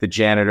the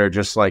janitor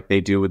just like they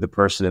do with the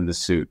person in the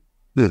suit.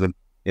 So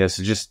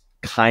just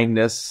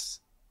kindness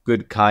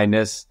good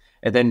kindness.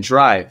 And then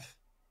drive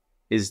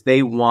is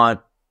they want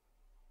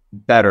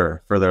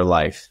better for their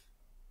life.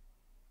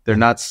 They're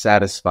not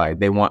satisfied.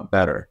 They want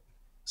better.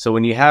 So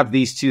when you have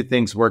these two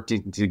things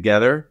working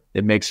together,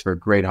 it makes for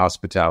great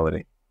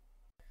hospitality.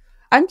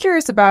 I'm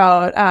curious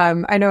about,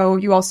 I know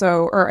you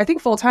also, or I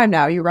think full time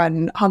now, you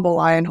run Humble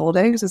Lion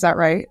Holdings. Is that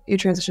right? You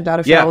transitioned out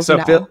of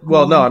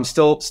Philz. No, I'm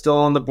still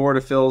on the board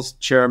of Philz,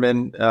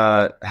 chairman,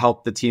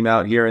 help the team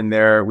out here and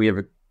there. We have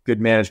a good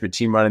management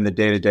team running the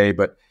day to day,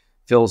 but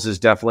Philz is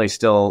definitely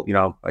still,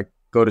 I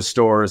go to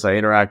stores, I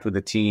interact with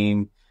the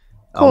team.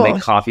 Cool. I'll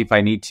make coffee if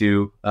I need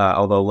to,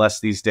 although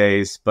less these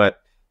days, but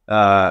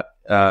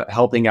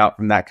helping out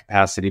from that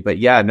capacity. But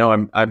yeah, no,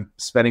 I'm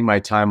spending my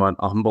time on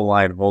Humble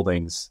Lion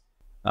Holdings.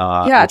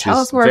 Which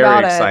tell is us more very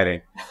about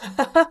exciting.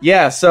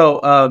 Yeah,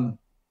 so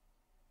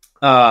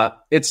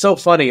it's so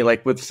funny.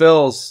 Like with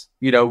Philz,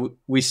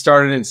 we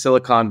started in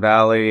Silicon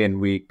Valley and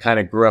we kind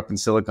of grew up in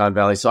Silicon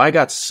Valley. So I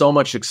got so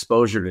much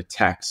exposure to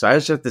tech. So I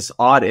was at this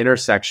odd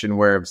intersection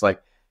where it was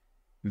like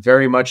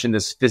very much in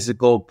this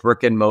physical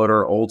brick and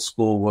mortar, old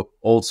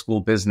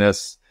school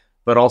business,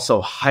 but also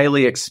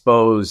highly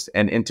exposed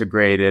and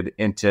integrated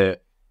into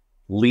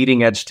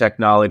leading edge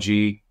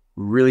technology,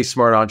 really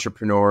smart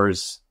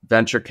entrepreneurs,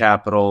 venture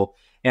capital,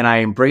 and I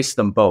embrace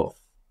them both.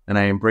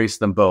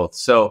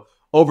 So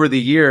over the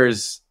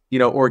years,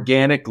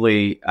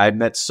 organically, I've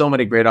met so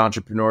many great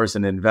entrepreneurs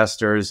and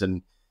investors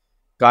and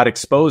got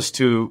exposed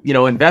to,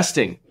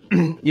 investing,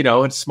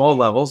 at small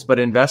levels, but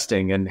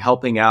investing and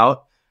helping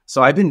out.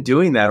 So I've been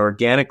doing that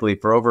organically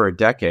for over a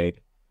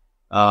decade,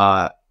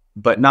 but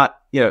not,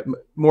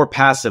 more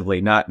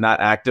passively, not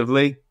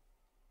actively.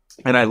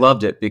 And I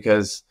loved it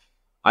because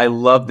I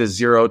love the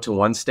 0 to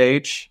 1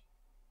 stage.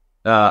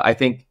 I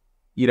think,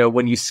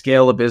 when you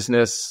scale a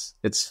business,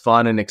 it's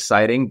fun and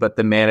exciting, but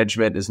the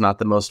management is not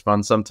the most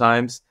fun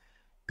sometimes.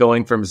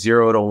 Going from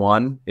 0 to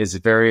 1 is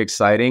very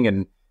exciting.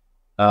 And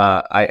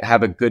I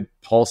have a good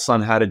pulse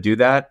on how to do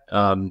that.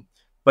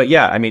 But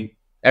yeah, I mean,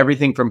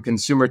 everything from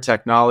consumer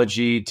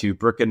technology to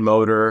brick and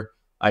mortar,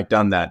 I've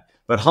done that.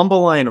 But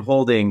Humble Lion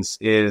Holdings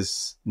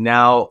is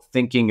now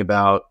thinking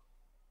about,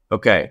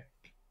 okay,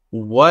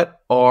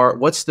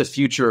 what's the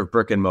future of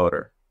brick and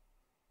mortar?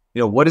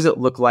 What does it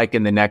look like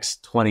in the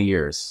next 20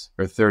 years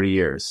or 30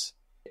 years?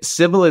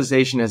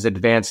 Civilization has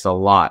advanced a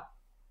lot,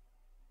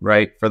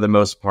 right? For the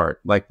most part,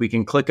 like we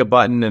can click a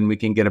button and we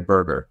can get a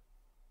burger,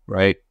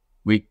 right?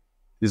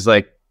 It's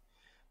like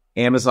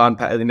Amazon.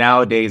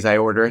 Nowadays, I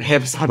order an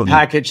Amazon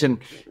package and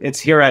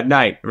it's here at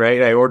night,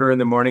 right? I order in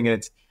the morning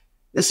and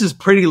this is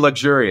pretty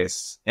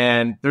luxurious.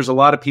 And there's a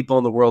lot of people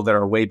in the world that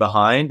are way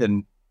behind,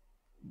 and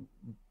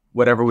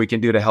whatever we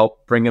can do to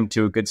help bring them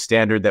to a good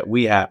standard that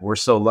we have. We're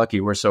so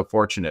lucky. We're so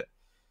fortunate.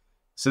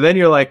 So then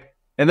you're like,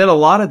 and then a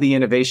lot of the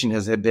innovation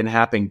has been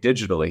happening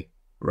digitally,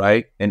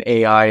 right? And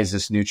AI is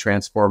this new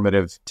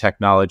transformative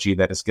technology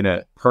that is going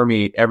to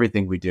permeate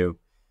everything we do.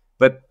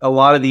 But a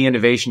lot of the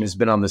innovation has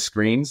been on the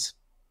screens.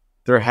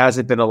 There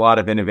hasn't been a lot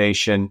of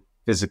innovation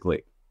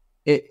physically.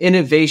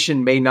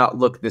 Innovation may not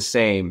look the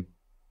same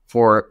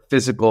for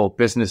physical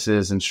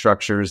businesses and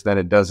structures than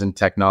it does in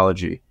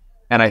technology.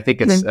 And I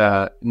think it's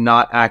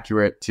not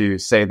accurate to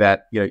say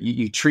that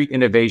you treat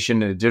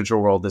innovation in a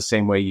digital world the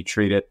same way you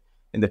treat it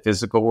in the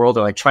physical world,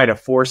 or like try to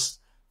force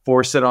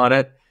it on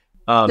it.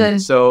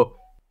 So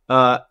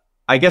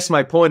I guess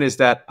my point is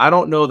that I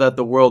don't know that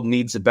the world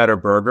needs a better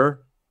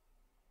burger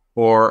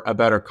or a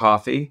better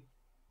coffee,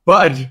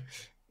 but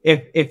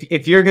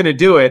if you're going to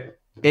do it,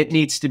 it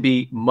needs to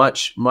be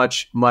much,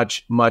 much,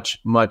 much, much,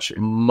 much,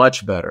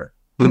 much better.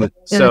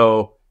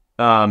 So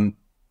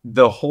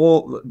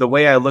the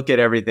way I look at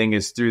everything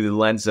is through the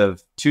lens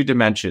of two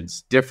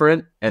dimensions: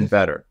 different and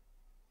better.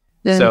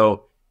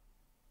 So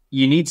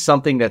you need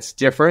something that's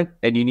different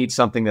and you need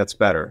something that's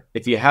better.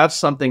 If you have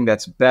something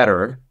that's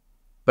better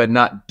but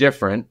not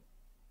different,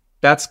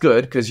 that's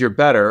good because you're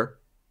better,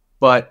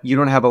 but you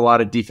don't have a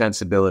lot of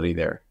defensibility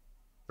there,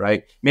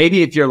 right?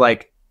 Maybe if you're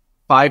like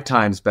 5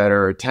 times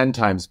better or 10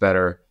 times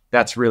better,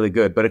 that's really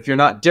good. But if you're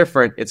not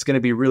different, it's going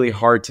to be really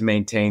hard to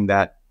maintain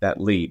that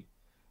lead.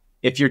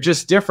 If you're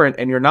just different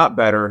and you're not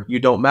better, you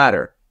don't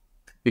matter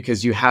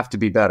because you have to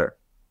be better.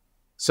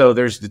 So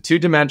there's the two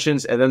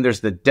dimensions, and then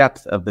there's the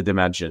depth of the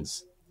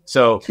dimensions.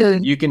 So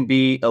you can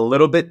be a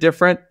little bit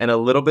different and a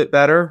little bit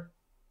better.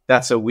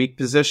 That's a weak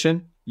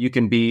position. You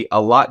can be a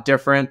lot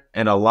different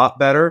and a lot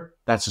better.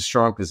 That's a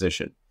strong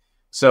position.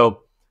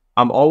 So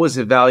I'm always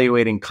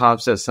evaluating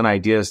concepts and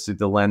ideas through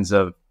the lens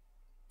of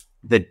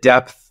the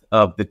depth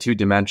of the two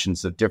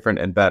dimensions of different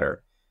and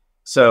better.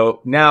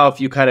 So now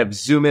if you kind of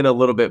zoom in a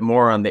little bit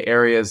more on the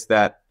areas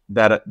that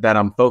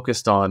I'm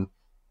focused on,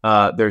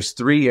 there's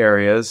 3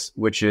 areas,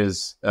 which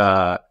is,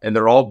 and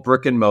they're all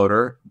brick and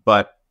mortar,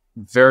 but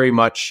very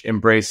much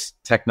embrace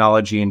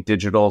technology and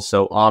digital.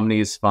 So Omni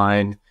is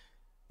fine.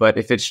 But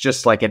if it's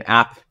just like an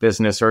app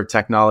business or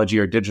technology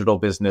or digital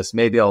business,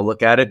 maybe I'll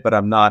look at it, but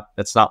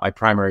that's not my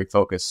primary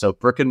focus. So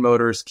brick and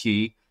mortar is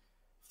key.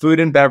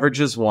 Food and beverage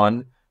is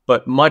one,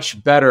 but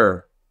much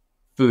better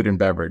food and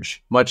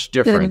beverage, much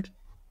different.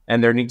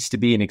 and there needs to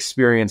be an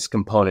experience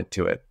component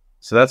to it.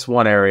 So that's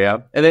one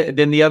area. And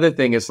then the other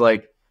thing is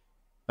like,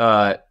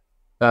 I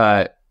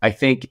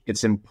think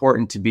it's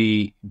important to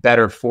be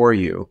better for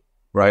you,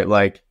 right?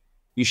 Like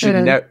you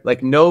should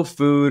like no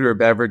food or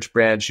beverage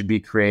brand should be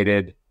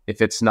created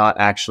if it's not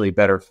actually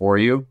better for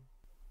you.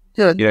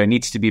 Good. You know, it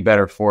needs to be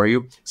better for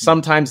you.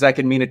 Sometimes that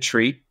can mean a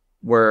treat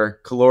where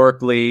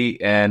calorically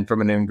and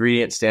from an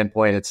ingredient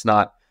standpoint, it's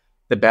not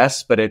the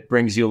best, but it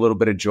brings you a little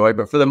bit of joy.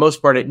 But for the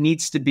most part, it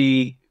needs to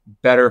be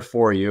better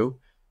for you.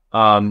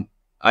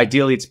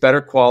 Ideally, it's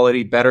better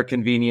quality, better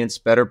convenience,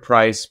 better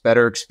price,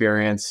 better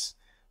experience.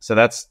 So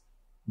that's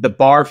the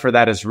bar for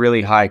that is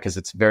really high because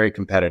it's very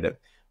competitive.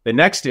 The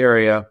next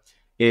area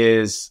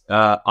is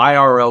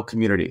IRL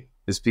community.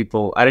 Is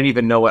people, I didn't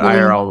even know what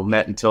IRL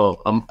meant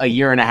until a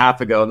year and a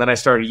half ago. And then I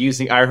started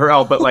using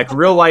IRL, but like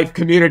real life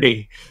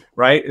community,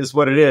 right, is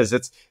what it is.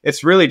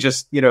 It's really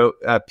just,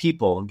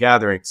 people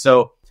gathering.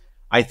 So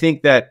I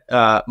think that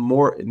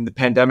more, the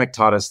pandemic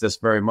taught us this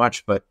very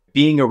much, but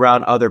being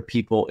around other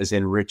people is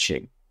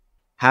enriching.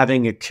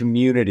 Having a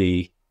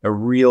community, a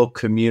real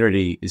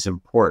community is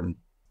important.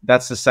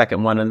 That's the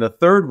second one. And the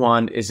third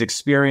one is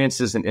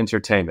experiences and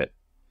entertainment.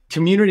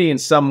 Community in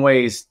some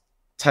ways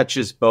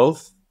touches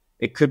both.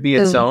 It could be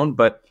its own,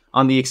 but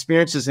on the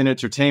experiences and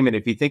entertainment,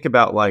 if you think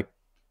about like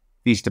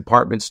these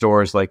department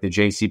stores like the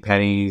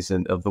JCPenney's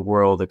and of the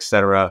world, et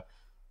cetera,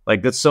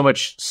 like that's so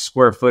much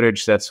square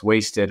footage that's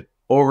wasted.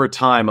 Over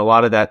time, a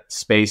lot of that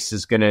space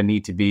is going to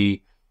need to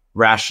be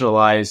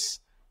rationalized.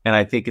 And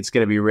I think it's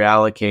going to be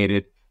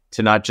reallocated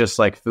to not just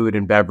like food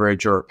and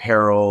beverage or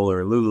apparel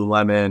or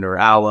Lululemon or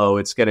Alo.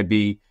 It's going to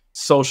be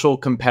social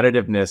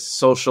competitiveness,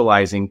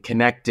 socializing,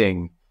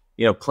 connecting,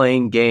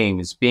 playing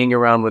games, being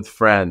around with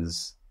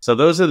friends. So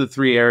those are the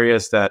three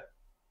areas that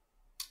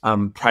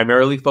I'm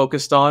primarily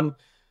focused on.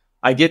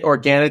 I get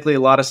organically a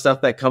lot of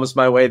stuff that comes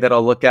my way that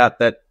I'll look at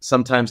that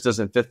sometimes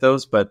doesn't fit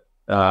those, but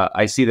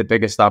I see the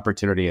biggest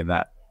opportunity in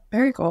that.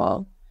 Very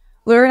cool.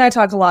 Leeor and I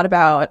talk a lot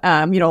about,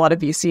 a lot of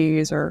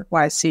VCs or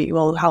YC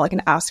will have like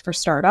an ask for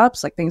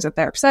startups, like things that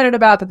they're excited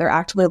about, that they're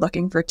actively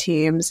looking for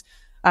teams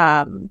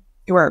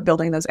who are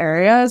building those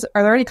areas.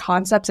 Are there any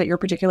concepts that you're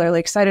particularly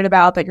excited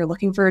about that you're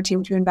looking for a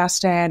team to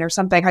invest in, or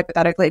something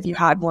hypothetically, if you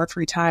had more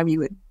free time, you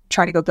would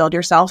try to go build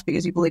yourself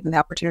because you believe in the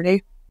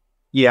opportunity?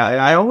 Yeah. And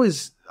I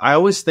always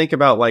think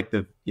about like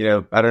I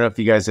don't know if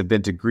you guys have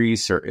been to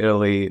Greece or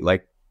Italy,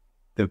 like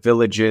the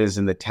villages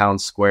and the town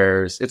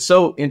squares. It's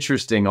so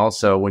interesting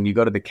also when you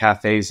go to the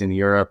cafes in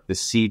Europe, the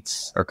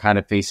seats are kind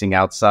of facing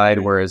outside,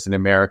 whereas in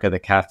America, the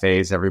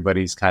cafes,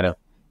 everybody's kind of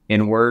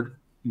inward.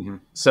 Mm-hmm.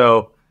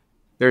 So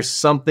there's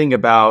something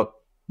about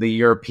the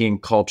European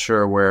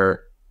culture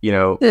where,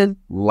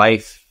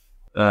 life,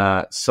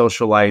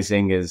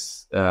 socializing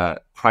is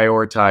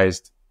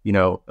prioritized,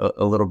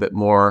 a little bit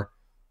more.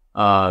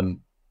 How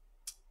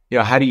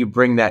do you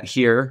bring that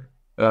here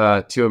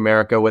to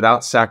America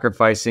without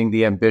sacrificing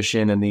the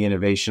ambition and the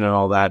innovation and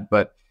all that?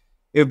 But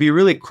it would be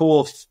really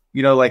cool if,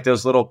 like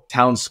those little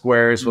town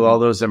squares with all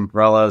those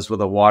umbrellas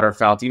with a water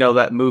fountain.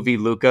 That movie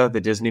Luca, the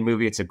Disney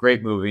movie? It's a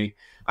great movie.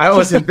 I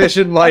always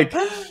envision like,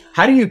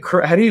 how do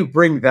you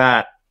bring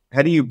that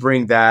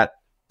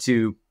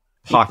to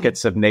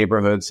pockets of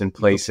neighborhoods and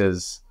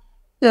places?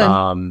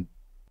 People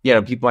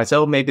might say,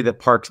 oh, maybe the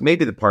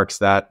park's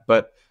that,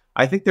 but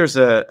I think there's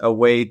a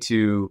way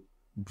to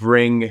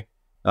bring,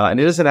 and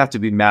it doesn't have to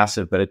be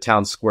massive, but a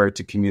town square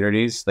to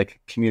communities, like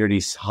a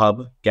community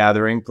hub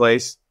gathering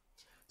place.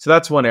 So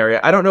that's one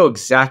area. I don't know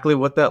exactly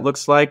what that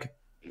looks like,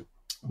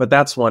 but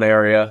that's one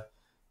area.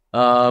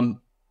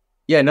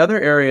 Another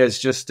area is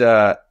just,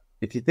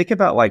 if you think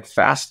about like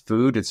fast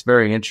food, it's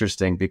very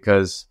interesting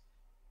because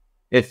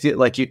it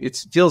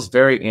feels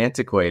very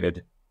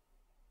antiquated,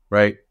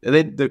 right?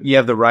 And then you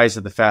have the rise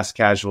of the fast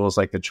casuals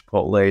like the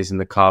Chipotles and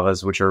the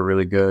Cavas, which are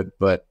really good.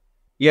 But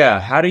yeah,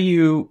 how do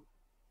you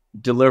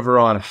deliver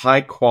on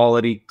high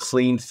quality,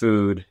 clean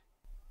food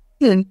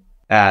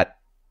at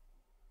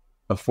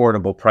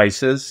affordable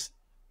prices,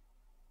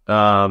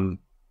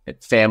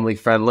 family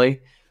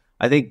friendly?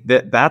 I think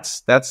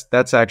that's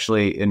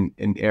actually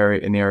an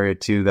area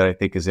too that I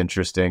think is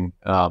interesting.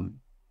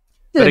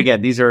 But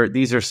again, these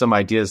are some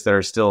ideas that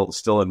are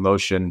still in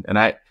motion, and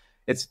I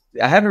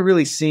haven't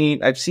really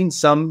seen. I've seen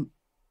some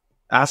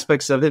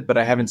aspects of it, but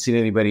I haven't seen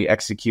anybody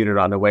execute it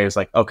on a way it's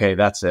like, okay,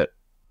 that's it.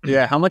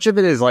 Yeah, how much of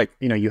it is like,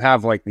 you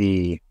have like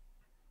the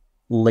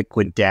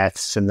Liquid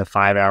Deaths and the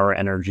 5 Hour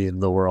Energy of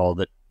the world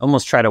that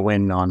almost try to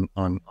win on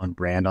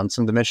brand on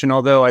some dimension.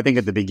 Although I think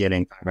at the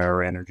beginning, 5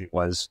 Hour Energy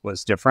was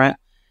different.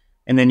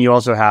 And then you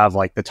also have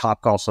like the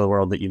Topgolfs of the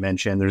world that you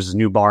mentioned. There's a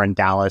new bar in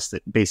Dallas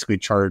that basically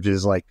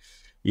charges like,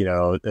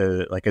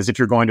 like as if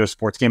you're going to a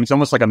sports game. It's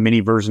almost like a mini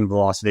version of the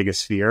Las Vegas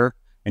Sphere,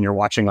 and you're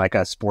watching like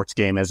a sports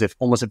game as if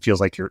almost it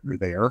feels like you're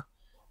there.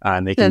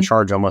 And they can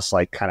charge almost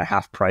like kind of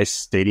half price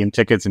stadium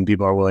tickets, and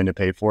people are willing to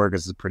pay for it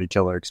because it's a pretty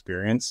killer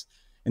experience.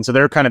 And so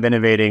they're kind of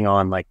innovating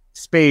on like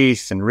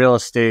space and real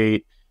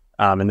estate.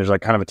 And there's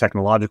like kind of a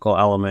technological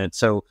element.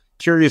 So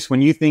curious,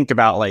 when you think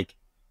about like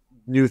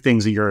new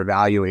things that you're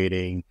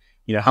evaluating,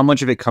 how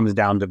much of it comes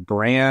down to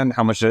brand,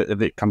 how much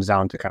of it comes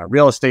down to kind of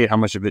real estate, how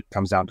much of it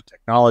comes down to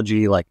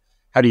technology? Like,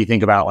 how do you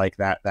think about like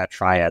that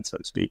triad, so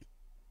to speak?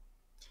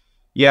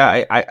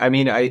 Yeah, I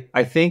mean,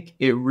 I think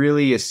it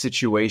really is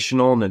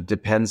situational, and it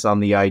depends on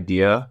the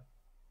idea,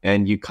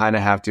 and you kind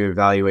of have to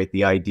evaluate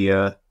the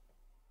idea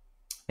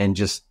and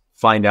just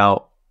find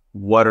out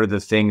what are the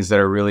things that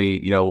are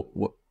really,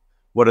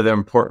 what are the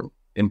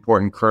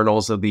important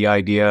kernels of the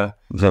idea.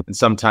 Mm-hmm. And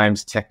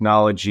sometimes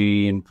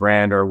technology and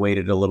brand are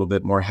weighted a little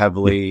bit more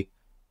heavily.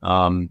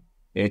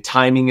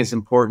 Timing is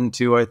important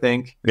too, I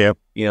think. Yeah.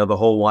 The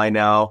whole why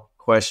now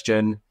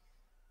question.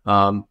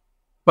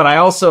 But I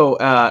also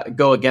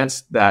go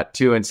against that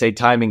too and say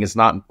timing is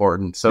not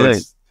important. So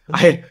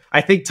I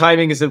think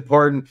timing is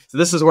important. So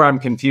this is where I'm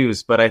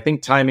confused, but I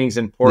think timing is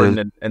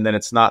important, and then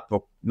it's not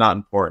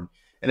important.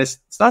 And it's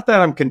not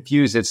that I'm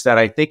confused. It's that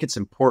I think it's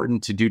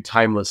important to do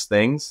timeless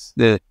things,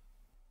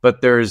 but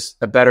there's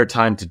a better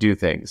time to do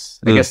things.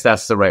 I guess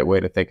that's the right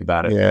way to think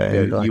about it.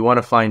 Yeah, you want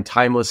to find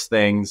timeless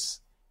things,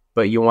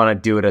 but you want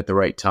to do it at the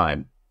right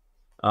time.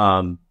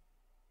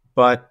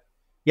 But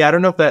yeah, I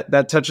don't know if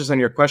that touches on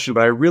your question,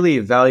 but I really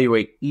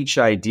evaluate each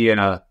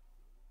idea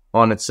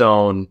on its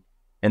own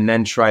and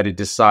then try to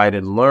decide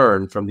and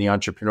learn from the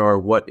entrepreneur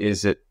what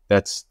is it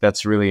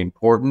that's really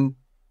important.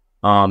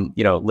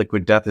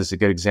 Liquid Death is a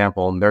good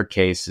example. In their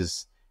case,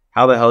 is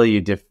how the hell do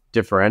you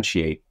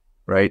differentiate,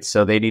 right?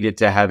 So they needed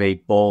to have a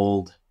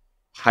bold,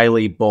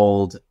 highly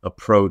bold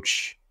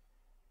approach,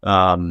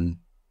 to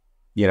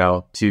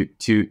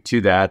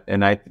that,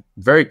 and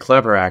very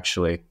clever,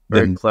 actually,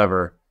 very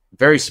clever.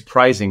 Very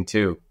surprising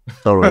too.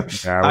 Totally.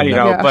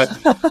 But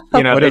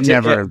would have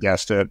never have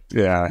guessed it.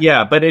 Yeah.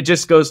 Yeah, but it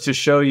just goes to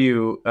show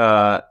you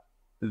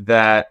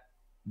that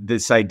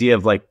this idea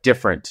of like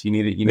different. You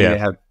need to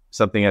have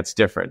something that's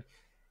different.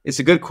 It's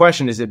a good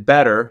question. Is it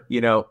better?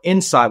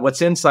 Inside,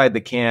 what's inside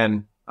the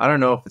can? I don't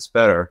know if it's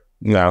better.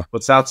 No.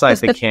 What's outside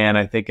the can?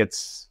 I think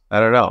I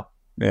don't know.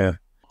 Yeah.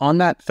 On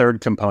that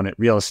third component,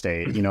 real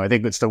estate, I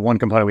think that's the one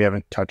component we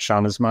haven't touched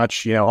on as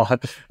much.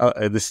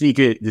 The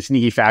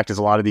sneaky fact is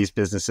a lot of these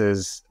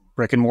businesses,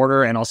 brick and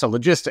mortar, and also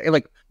logistic,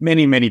 like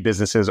many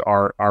businesses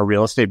are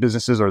real estate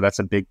businesses, or that's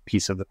a big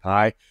piece of the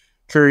pie.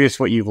 Curious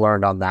what you've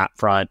learned on that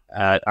front.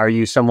 Are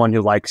you someone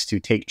who likes to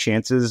take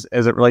chances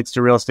as it relates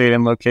to real estate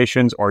and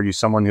locations, or are you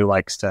someone who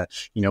likes to,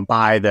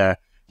 buy the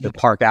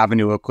Park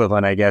Avenue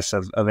equivalent, I guess,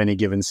 of any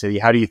given city?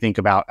 How do you think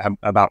about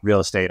real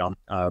estate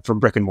for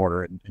brick and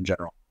mortar in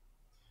general?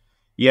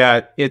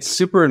 Yeah, it's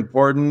super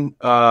important,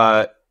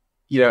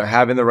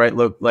 having the right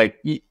look.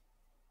 Like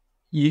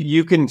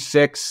you can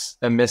fix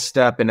a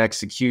misstep in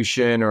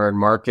execution or in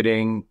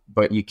marketing,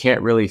 but you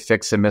can't really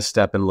fix a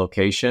misstep in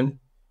location.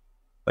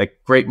 Like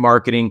great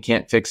marketing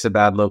can't fix a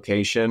bad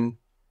location.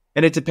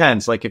 And it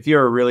depends. Like if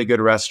you're a really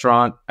good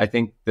restaurant, I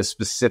think the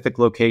specific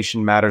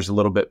location matters a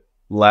little bit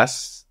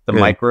less. The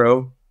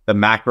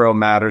macro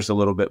matters a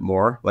little bit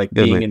more, like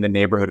being in the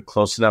neighborhood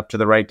close enough to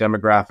the right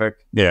demographic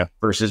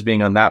versus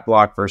being on that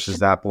block versus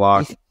that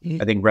block.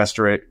 I think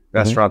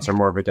restaurants are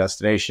more of a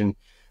destination.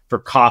 For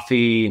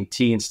coffee and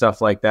tea and stuff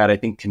like that, I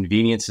think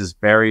convenience is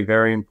very,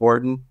 very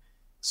important.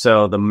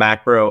 So the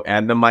macro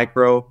and the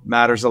micro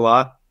matters a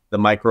lot. The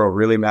micro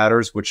really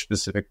matters which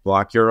specific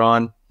block you're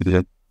on.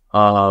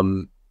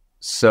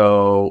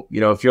 So,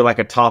 if you're like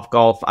a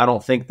Topgolf, I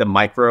don't think the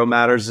micro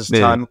matters a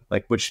ton,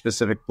 like which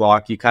specific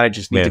block. You kind of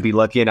just need to be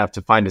lucky enough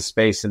to find a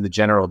space in the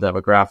general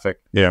demographic.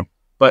 Yeah.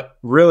 But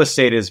real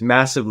estate is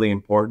massively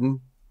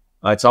important.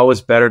 It's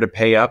always better to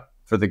pay up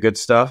for the good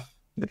stuff.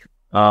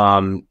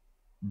 But,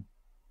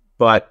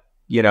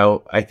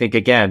 I think,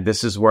 again,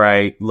 this is where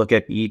I look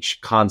at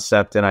each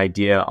concept and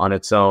idea on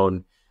its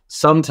own.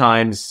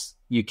 Sometimes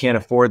you can't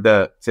afford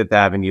the Fifth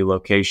Avenue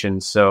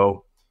location,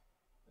 so...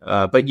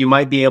 but you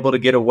might be able to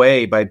get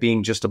away by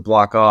being just a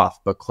block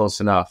off, but close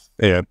enough.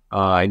 Yeah.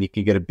 And you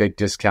can get a big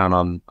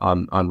discount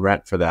on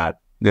rent for that.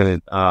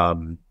 And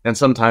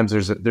sometimes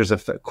there's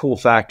a cool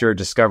factor,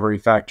 discovery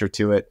factor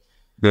to it.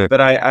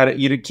 But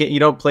you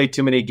don't play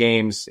too many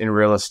games in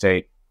real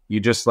estate. You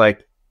just the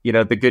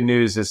good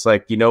news is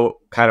what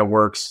kind of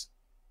works.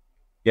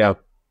 Yeah.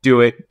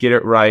 Do it, get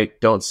it right.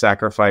 Don't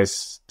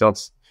sacrifice.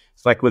 It's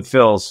like with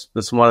Philz.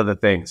 That's one of the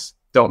things.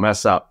 Don't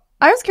mess up.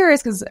 I was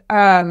curious because,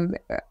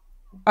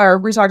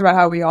 we talked about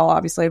how we all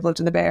obviously have lived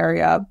in the Bay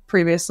Area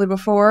previously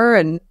before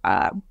and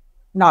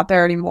not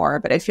there anymore.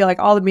 But I feel like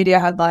all the media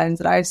headlines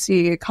that I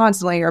see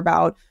constantly are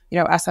about,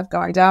 SF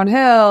going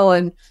downhill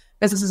and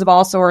businesses of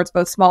all sorts,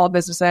 both small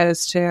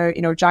businesses to,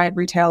 giant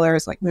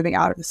retailers moving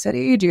out of the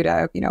city due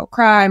to,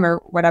 crime or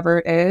whatever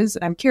it is.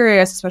 And I'm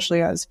curious,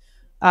 especially as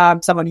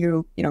someone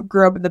who,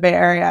 grew up in the Bay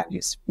Area,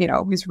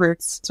 whose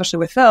roots, especially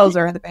with Philz,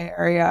 are in the Bay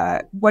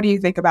Area. What do you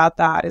think about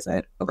that? Is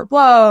it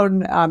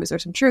overblown? Is there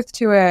some truth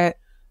to it?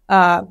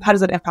 How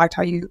does it impact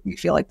how you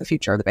feel like the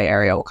future of the Bay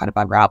Area will kind of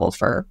unravel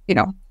for,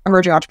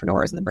 emerging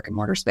entrepreneurs in the brick and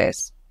mortar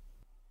space?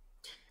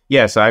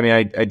 Yeah, so I mean,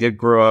 I did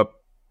grow up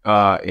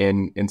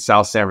in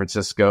South San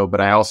Francisco, but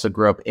I also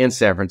grew up in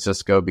San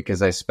Francisco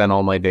because I spent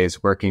all my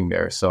days working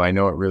there. So I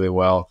know it really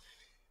well.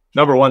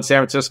 number one, San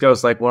Francisco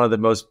is like one of the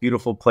most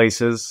beautiful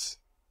places,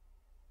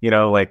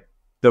 like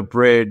the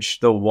bridge,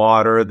 the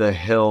water, the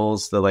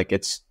hills,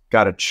 it's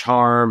got a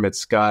charm.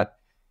 It's got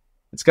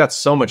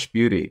so much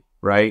beauty,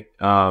 right?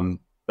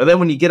 But then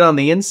when you get on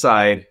the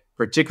inside,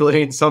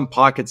 particularly in some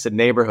pockets and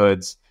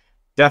neighborhoods,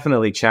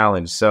 definitely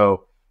challenged.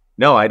 So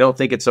no, I don't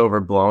think it's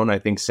overblown. I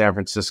think San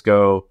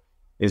Francisco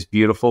is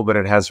beautiful, but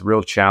it has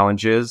real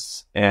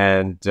challenges.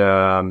 And,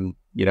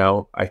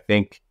 I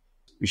think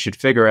we should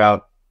figure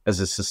out as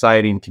a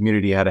society and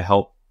community how to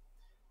help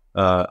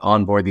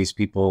onboard these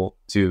people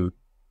to,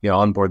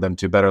 onboard them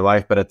to a better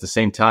life. But at the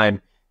same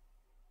time,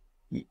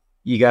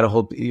 you got to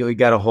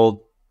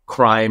hold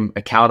crime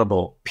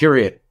accountable,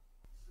 period.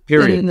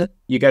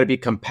 You got to be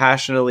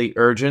compassionately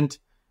urgent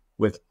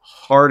with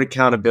hard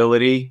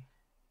accountability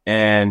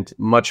and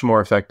much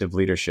more effective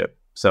leadership.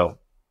 So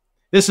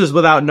this is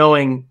without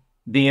knowing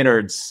the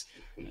innards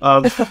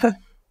of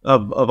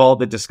all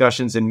the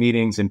discussions and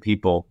meetings and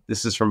people.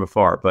 This is from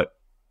afar, but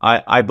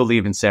I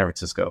believe in San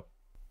Francisco.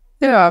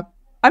 Yeah.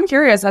 I'm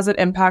curious, has it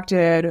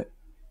impacted,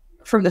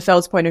 from the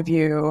Philz point of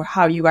view,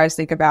 how you guys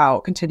think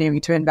about continuing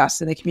to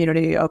invest in the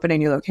community, opening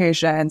new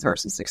locations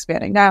versus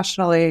expanding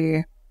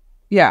nationally?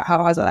 Yeah.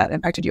 How has that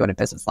impacted you on a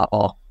business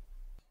level?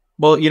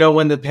 Well,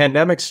 when the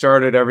pandemic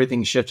started,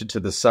 everything shifted to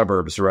the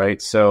suburbs,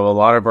 right? So a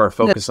lot of our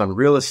focus on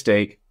real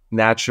estate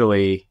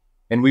naturally,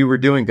 and we were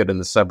doing good in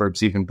the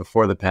suburbs even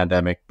before the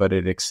pandemic, but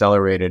it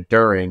accelerated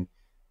during.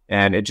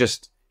 And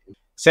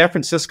San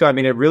Francisco, I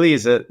mean, it really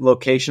is a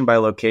location by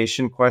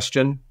location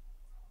question.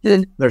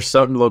 There's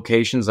certain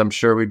locations I'm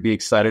sure we'd be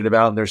excited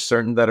about, and there's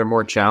certain that are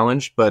more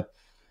challenged. But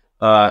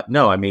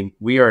no, I mean,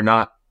 we're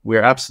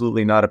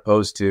absolutely not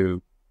opposed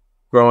to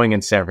growing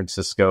in San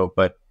Francisco,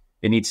 but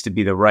it needs to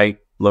be the right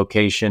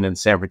location, and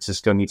San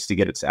Francisco needs to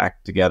get its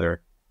act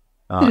together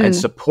and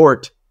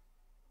support.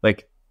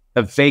 Like,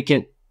 a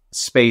vacant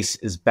space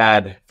is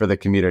bad for the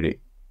community.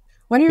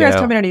 When are you guys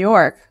coming to New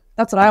York?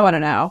 That's what I want to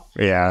know.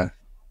 Yeah.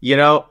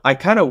 I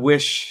kind of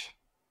wish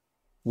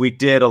we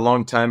did a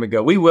long time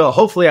ago. We will.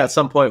 Hopefully at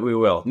some point we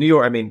will. New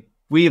York, I mean,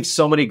 we have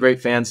so many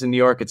great fans in New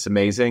York. It's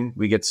amazing.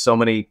 We get so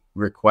many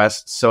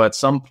requests. So at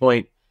some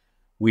point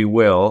we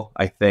will,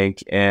 I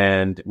think,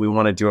 and we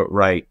want to do it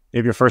right. You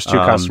have your first two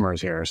customers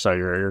here, so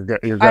you're good.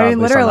 I mean,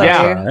 literally.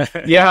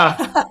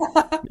 Yeah.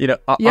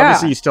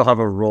 Obviously you still have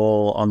a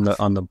role on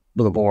the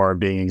board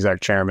being exec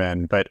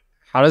chairman, but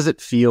how does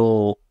it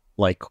feel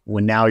like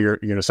when now you're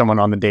someone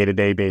on the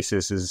day-to-day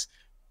basis is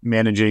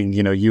managing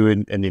you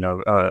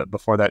and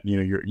before that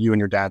you and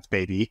your dad's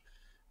baby,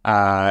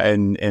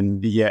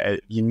 and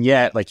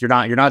yet like you're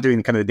not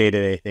doing kind of the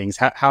day-to-day things.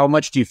 How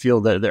much do you feel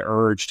the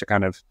urge to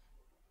kind of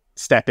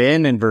step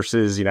in, and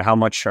versus how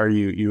much are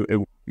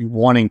you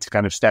wanting to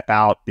kind of step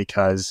out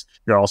because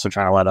you're also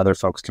trying to let other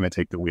folks kind of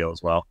take the wheel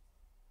as well?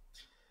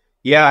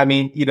 Yeah, I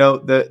mean,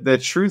 the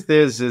truth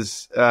is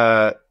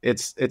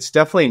it's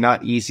definitely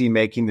not easy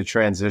making the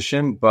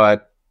transition,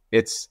 but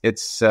it's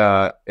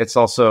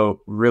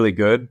also really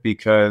good,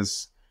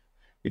 because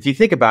if you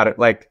think about it,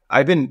 like,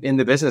 I've been in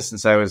the business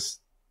since I was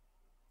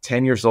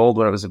 10 years old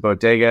when it was a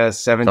bodega,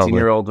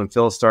 17-year-old when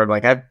Phil started.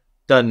 Like, I've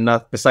done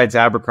nothing besides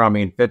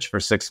Abercrombie and Fitch for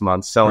 6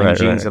 months, selling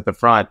jeans at the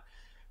front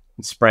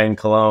and spraying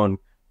cologne.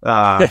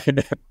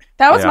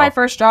 That was my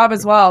first job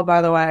as well,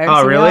 by the way.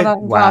 Oh, really?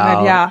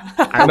 Wow. Yeah.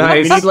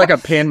 Nice. We need like a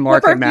pin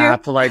market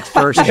map, like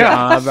first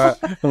job.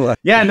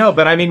 Yeah, no,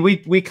 but I mean,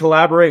 we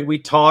collaborate, we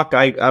talk.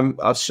 I'm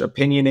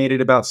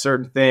opinionated about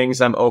certain things.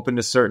 I'm open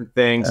to certain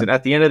things. And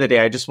at the end of the day,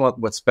 I just want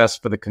what's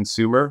best for the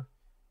consumer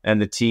and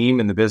the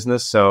team and the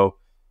business. So,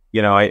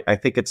 I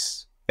think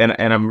it's, and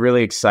I'm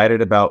really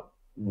excited about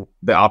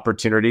the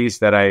opportunities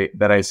that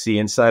I see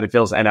inside of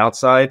Philz and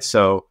outside.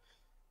 So,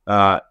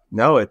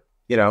 no,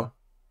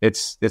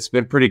 it's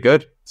been pretty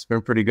good. It's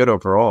been pretty good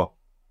overall.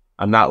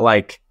 I'm not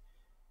like,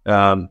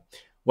 when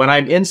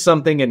I'm in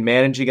something and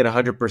managing it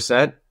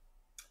 100%,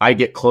 I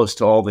get close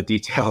to all the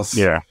details.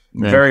 Yeah.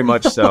 Very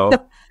much so.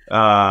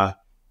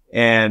 Very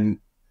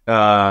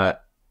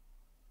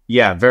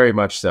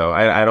much so.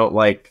 I don't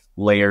like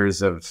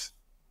layers of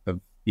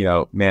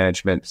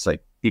management. It's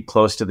like, be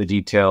close to the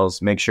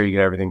details, make sure you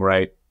get everything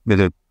right.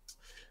 But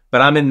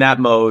I'm in that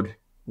mode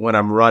when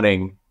I'm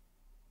running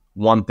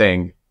one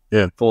thing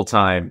full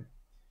time.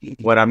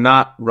 When I'm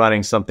not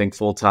running something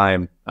full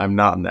time, I'm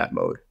not in that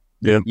mode.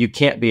 Yeah. You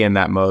can't be in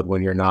that mode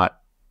when you're not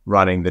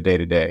running the day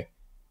to day.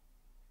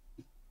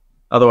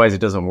 Otherwise,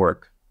 it doesn't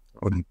work.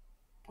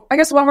 I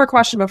guess one more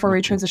question before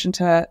we transition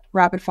to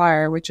rapid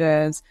fire, which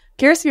is,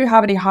 curious if you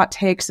have any hot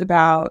takes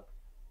about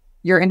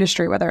your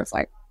industry, whether it's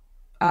like,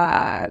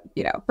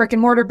 brick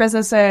and mortar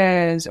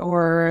businesses,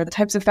 or the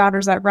types of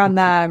founders that run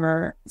them,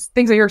 or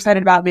things that you're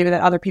excited about, maybe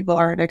that other people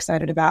aren't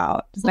excited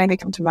about. Does anything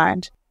come to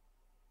mind?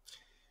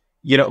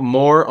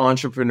 More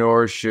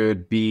entrepreneurs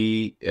should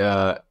be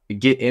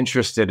get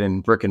interested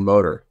in brick and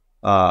mortar.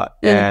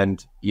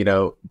 And,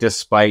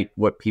 despite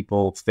what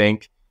people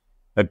think,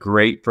 a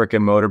great brick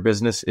and mortar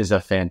business is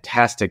a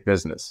fantastic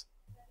business.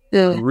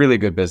 Really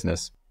good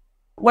business.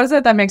 What is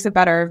it that makes it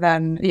better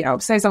than,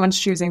 say someone's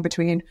choosing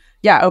between,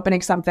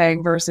 opening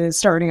something versus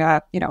starting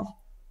a,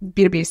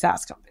 B2B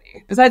SaaS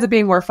company, besides it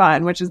being more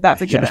fun, which is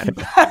that's a given.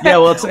 Yeah,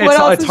 well,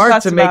 it's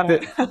hard to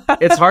make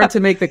it's hard to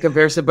make the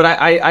comparison, but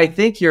I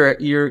think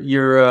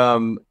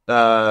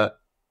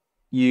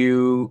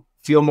you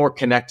feel more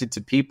connected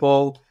to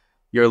people.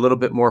 You're a little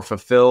bit more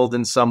fulfilled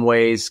in some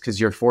ways because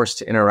you're forced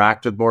to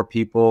interact with more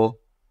people.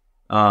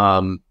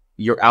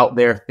 You're out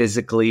there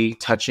physically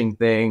touching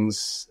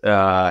things,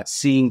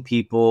 seeing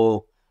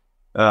people,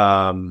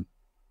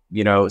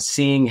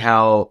 seeing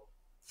how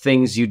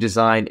things you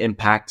design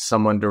impact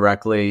someone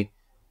directly.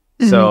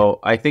 Mm-hmm. So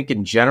I think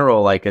in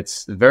general, like,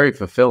 it's very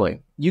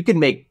fulfilling. You can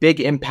make big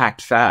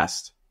impact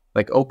fast,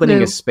 like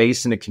opening a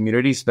space in a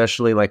community,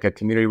 especially like a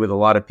community with a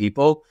lot of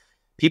people.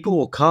 People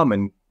will come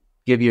and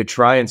give you a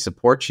try and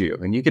support you,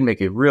 and you can make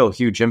a real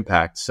huge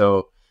impact.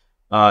 So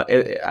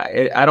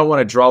I don't want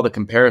to draw the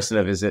comparison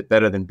of, is it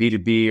better than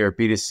B2B or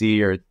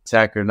B2C or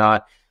tech or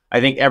not? I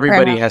think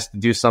everybody has to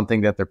do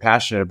something that they're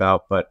passionate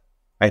about, but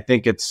I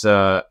think it's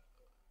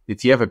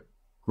if you have a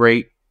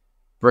great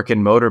brick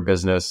and mortar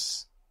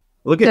business,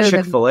 look at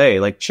Chick-fil-A.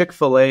 Like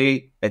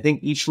Chick-fil-A, I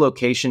think each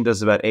location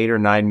does about $8 or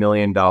 $9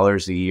 million a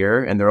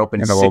year, and they're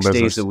open 6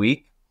 days a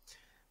week.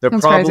 They're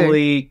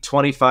probably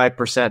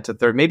 25% to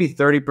 30, maybe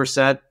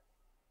 30%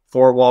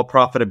 four-wall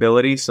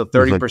profitability. So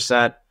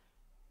 30%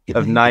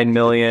 of 9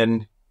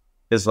 million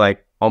is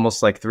like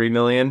almost like 3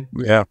 million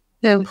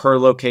per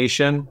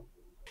location.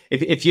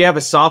 If you have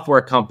a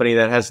software company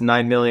that has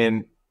 9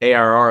 million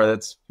ARR,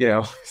 that's,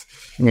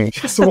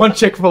 just one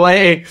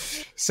Chick-fil-A.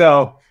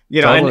 So,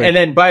 and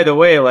then by the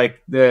way,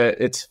 like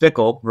it's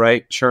fickle,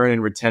 right? Churn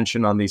and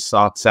retention on these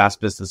SaaS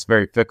business,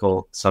 very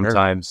fickle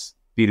sometimes.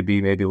 Sure.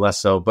 B2B, maybe less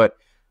so, but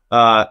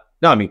no,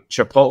 I mean,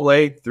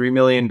 Chipotle, $3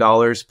 million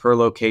per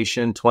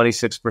location,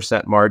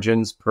 26%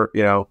 margins per,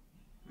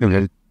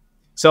 Mm-hmm.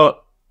 So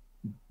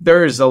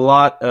there's a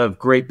lot of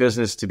great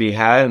business to be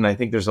had, and I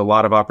think there's a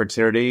lot of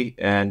opportunity,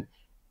 and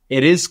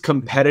it is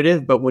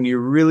competitive, but when you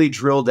really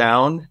drill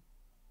down,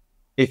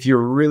 if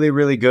you're really,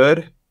 really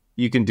good,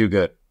 you can do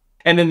good.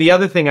 And then the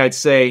other thing I'd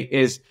say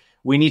is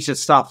we need to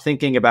stop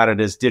thinking about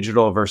it as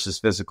digital versus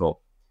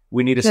physical.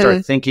 We need to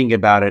start thinking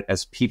about it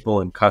as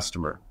people and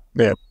customer.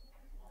 Yeah.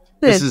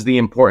 This is the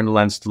important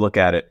lens to look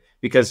at it,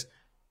 because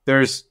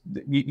there's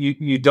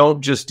you don't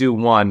just do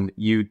one,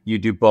 you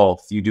do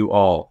both, you do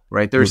all,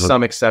 right? There's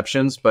some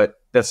exceptions, but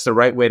that's the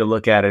right way to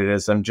look at it.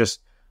 Is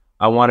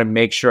I want to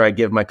make sure I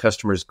give my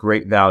customers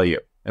great value.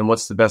 And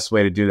what's the best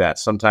way to do that?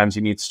 Sometimes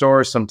you need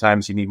stores,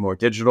 sometimes you need more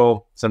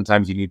digital,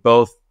 sometimes you need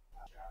both.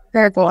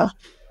 Very cool.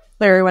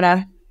 Larry, want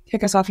to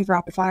kick us off with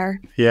rapid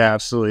fire? Yeah,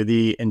 absolutely.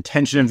 The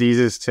intention of these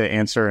is to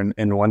answer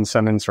in one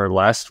sentence or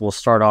less. We'll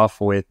start off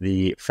with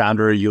the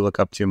founder you look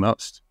up to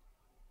most.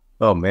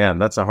 Oh, man,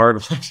 that's a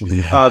hard one.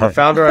 The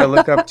founder I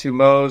look up to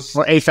most.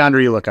 Well, a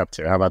founder you look up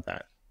to. How about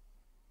that?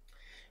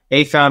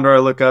 A founder I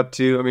look up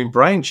to. I mean,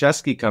 Brian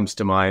Chesky comes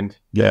to mind.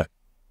 Yeah.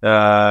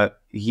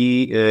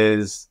 He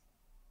is,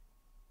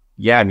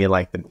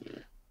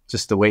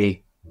 just the way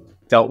he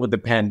dealt with the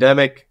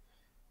pandemic,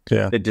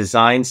 the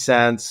design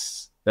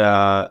sense,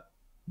 the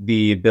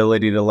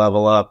ability to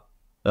level up,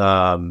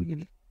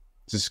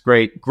 just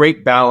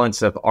great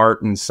balance of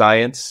art and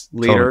science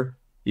leader.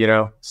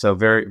 So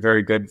very,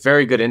 very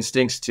good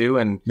instincts too.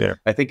 And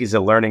I think he's a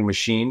learning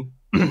machine.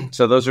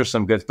 So those are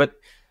some good, but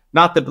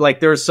not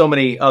there are so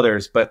many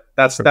others, but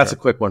that's a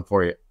quick one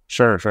for you.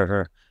 Sure.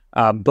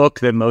 Book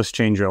that most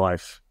changed your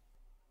life.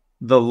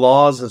 The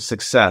Laws of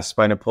Success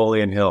by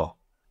Napoleon Hill.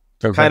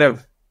 Okay. Kind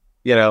of,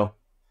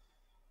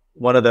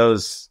 one of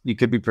those, you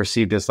could be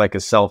perceived as like a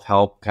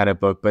self-help kind of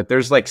book, but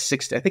there's like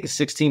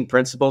 16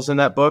 principles in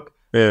that book.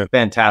 Yeah.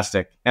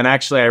 Fantastic. And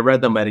actually I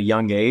read them at a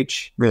young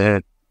age. Yeah.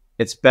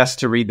 It's best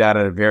to read that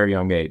at a very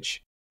young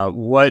age.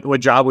 What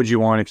job would you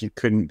want if you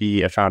couldn't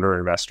be a founder or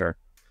investor?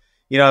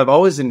 I've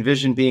always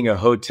envisioned being a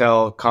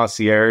hotel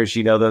concierge,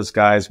 those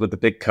guys with the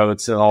big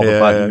coats and all the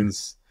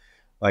buttons.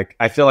 Like,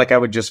 I feel like I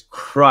would just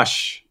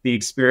crush the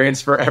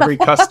experience for every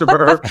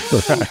customer.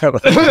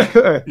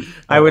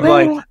 I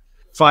would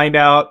find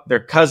out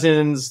their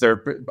cousins,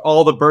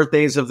 all the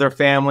birthdays of their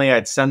family.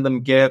 I'd send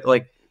them gifts,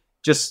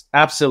 just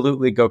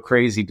absolutely go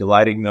crazy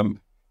delighting them.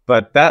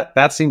 But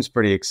that seems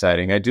pretty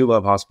exciting. I do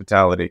love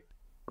hospitality.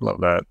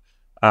 Love that.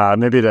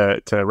 Maybe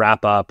to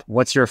wrap up,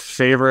 what's your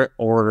favorite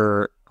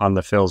order on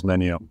the Philz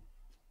menu?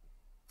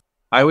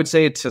 I would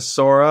say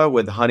Tesora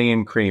with honey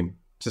and cream.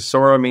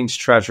 Tesora means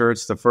treasure.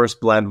 It's the first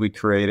blend we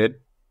created.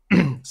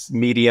 It's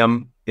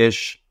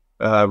medium-ish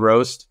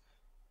roast.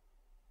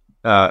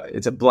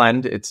 It's a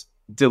blend. It's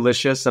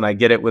delicious, and I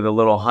get it with a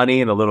little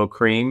honey and a little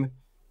cream,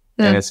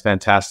 and it's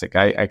fantastic.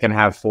 I can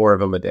have 4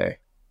 of them a day.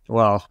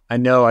 Well, I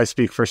know I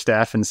speak for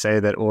Steph and say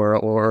that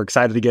we're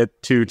excited to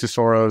get 2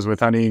 Tesoros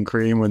with honey and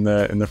cream when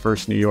the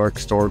first New York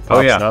store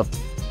pops up.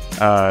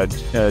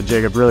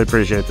 Jacob, really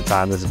appreciate the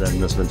time. This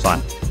has been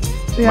fun.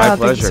 Yeah, my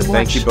pleasure.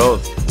 Thank you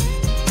both.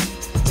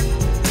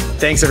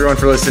 Thanks everyone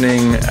for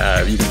listening.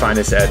 You can find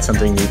us at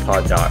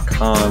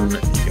somethingnewpod.com. You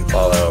can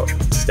follow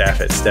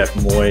Steph at Steph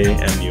Moy,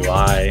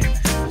 MUI.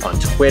 on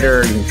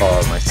Twitter. You can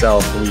follow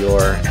myself,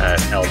 Leeor, at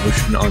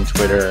LMushkin on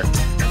Twitter.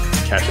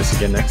 Catch us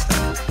again next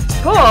time.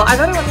 Cool. I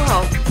thought it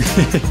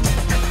went well.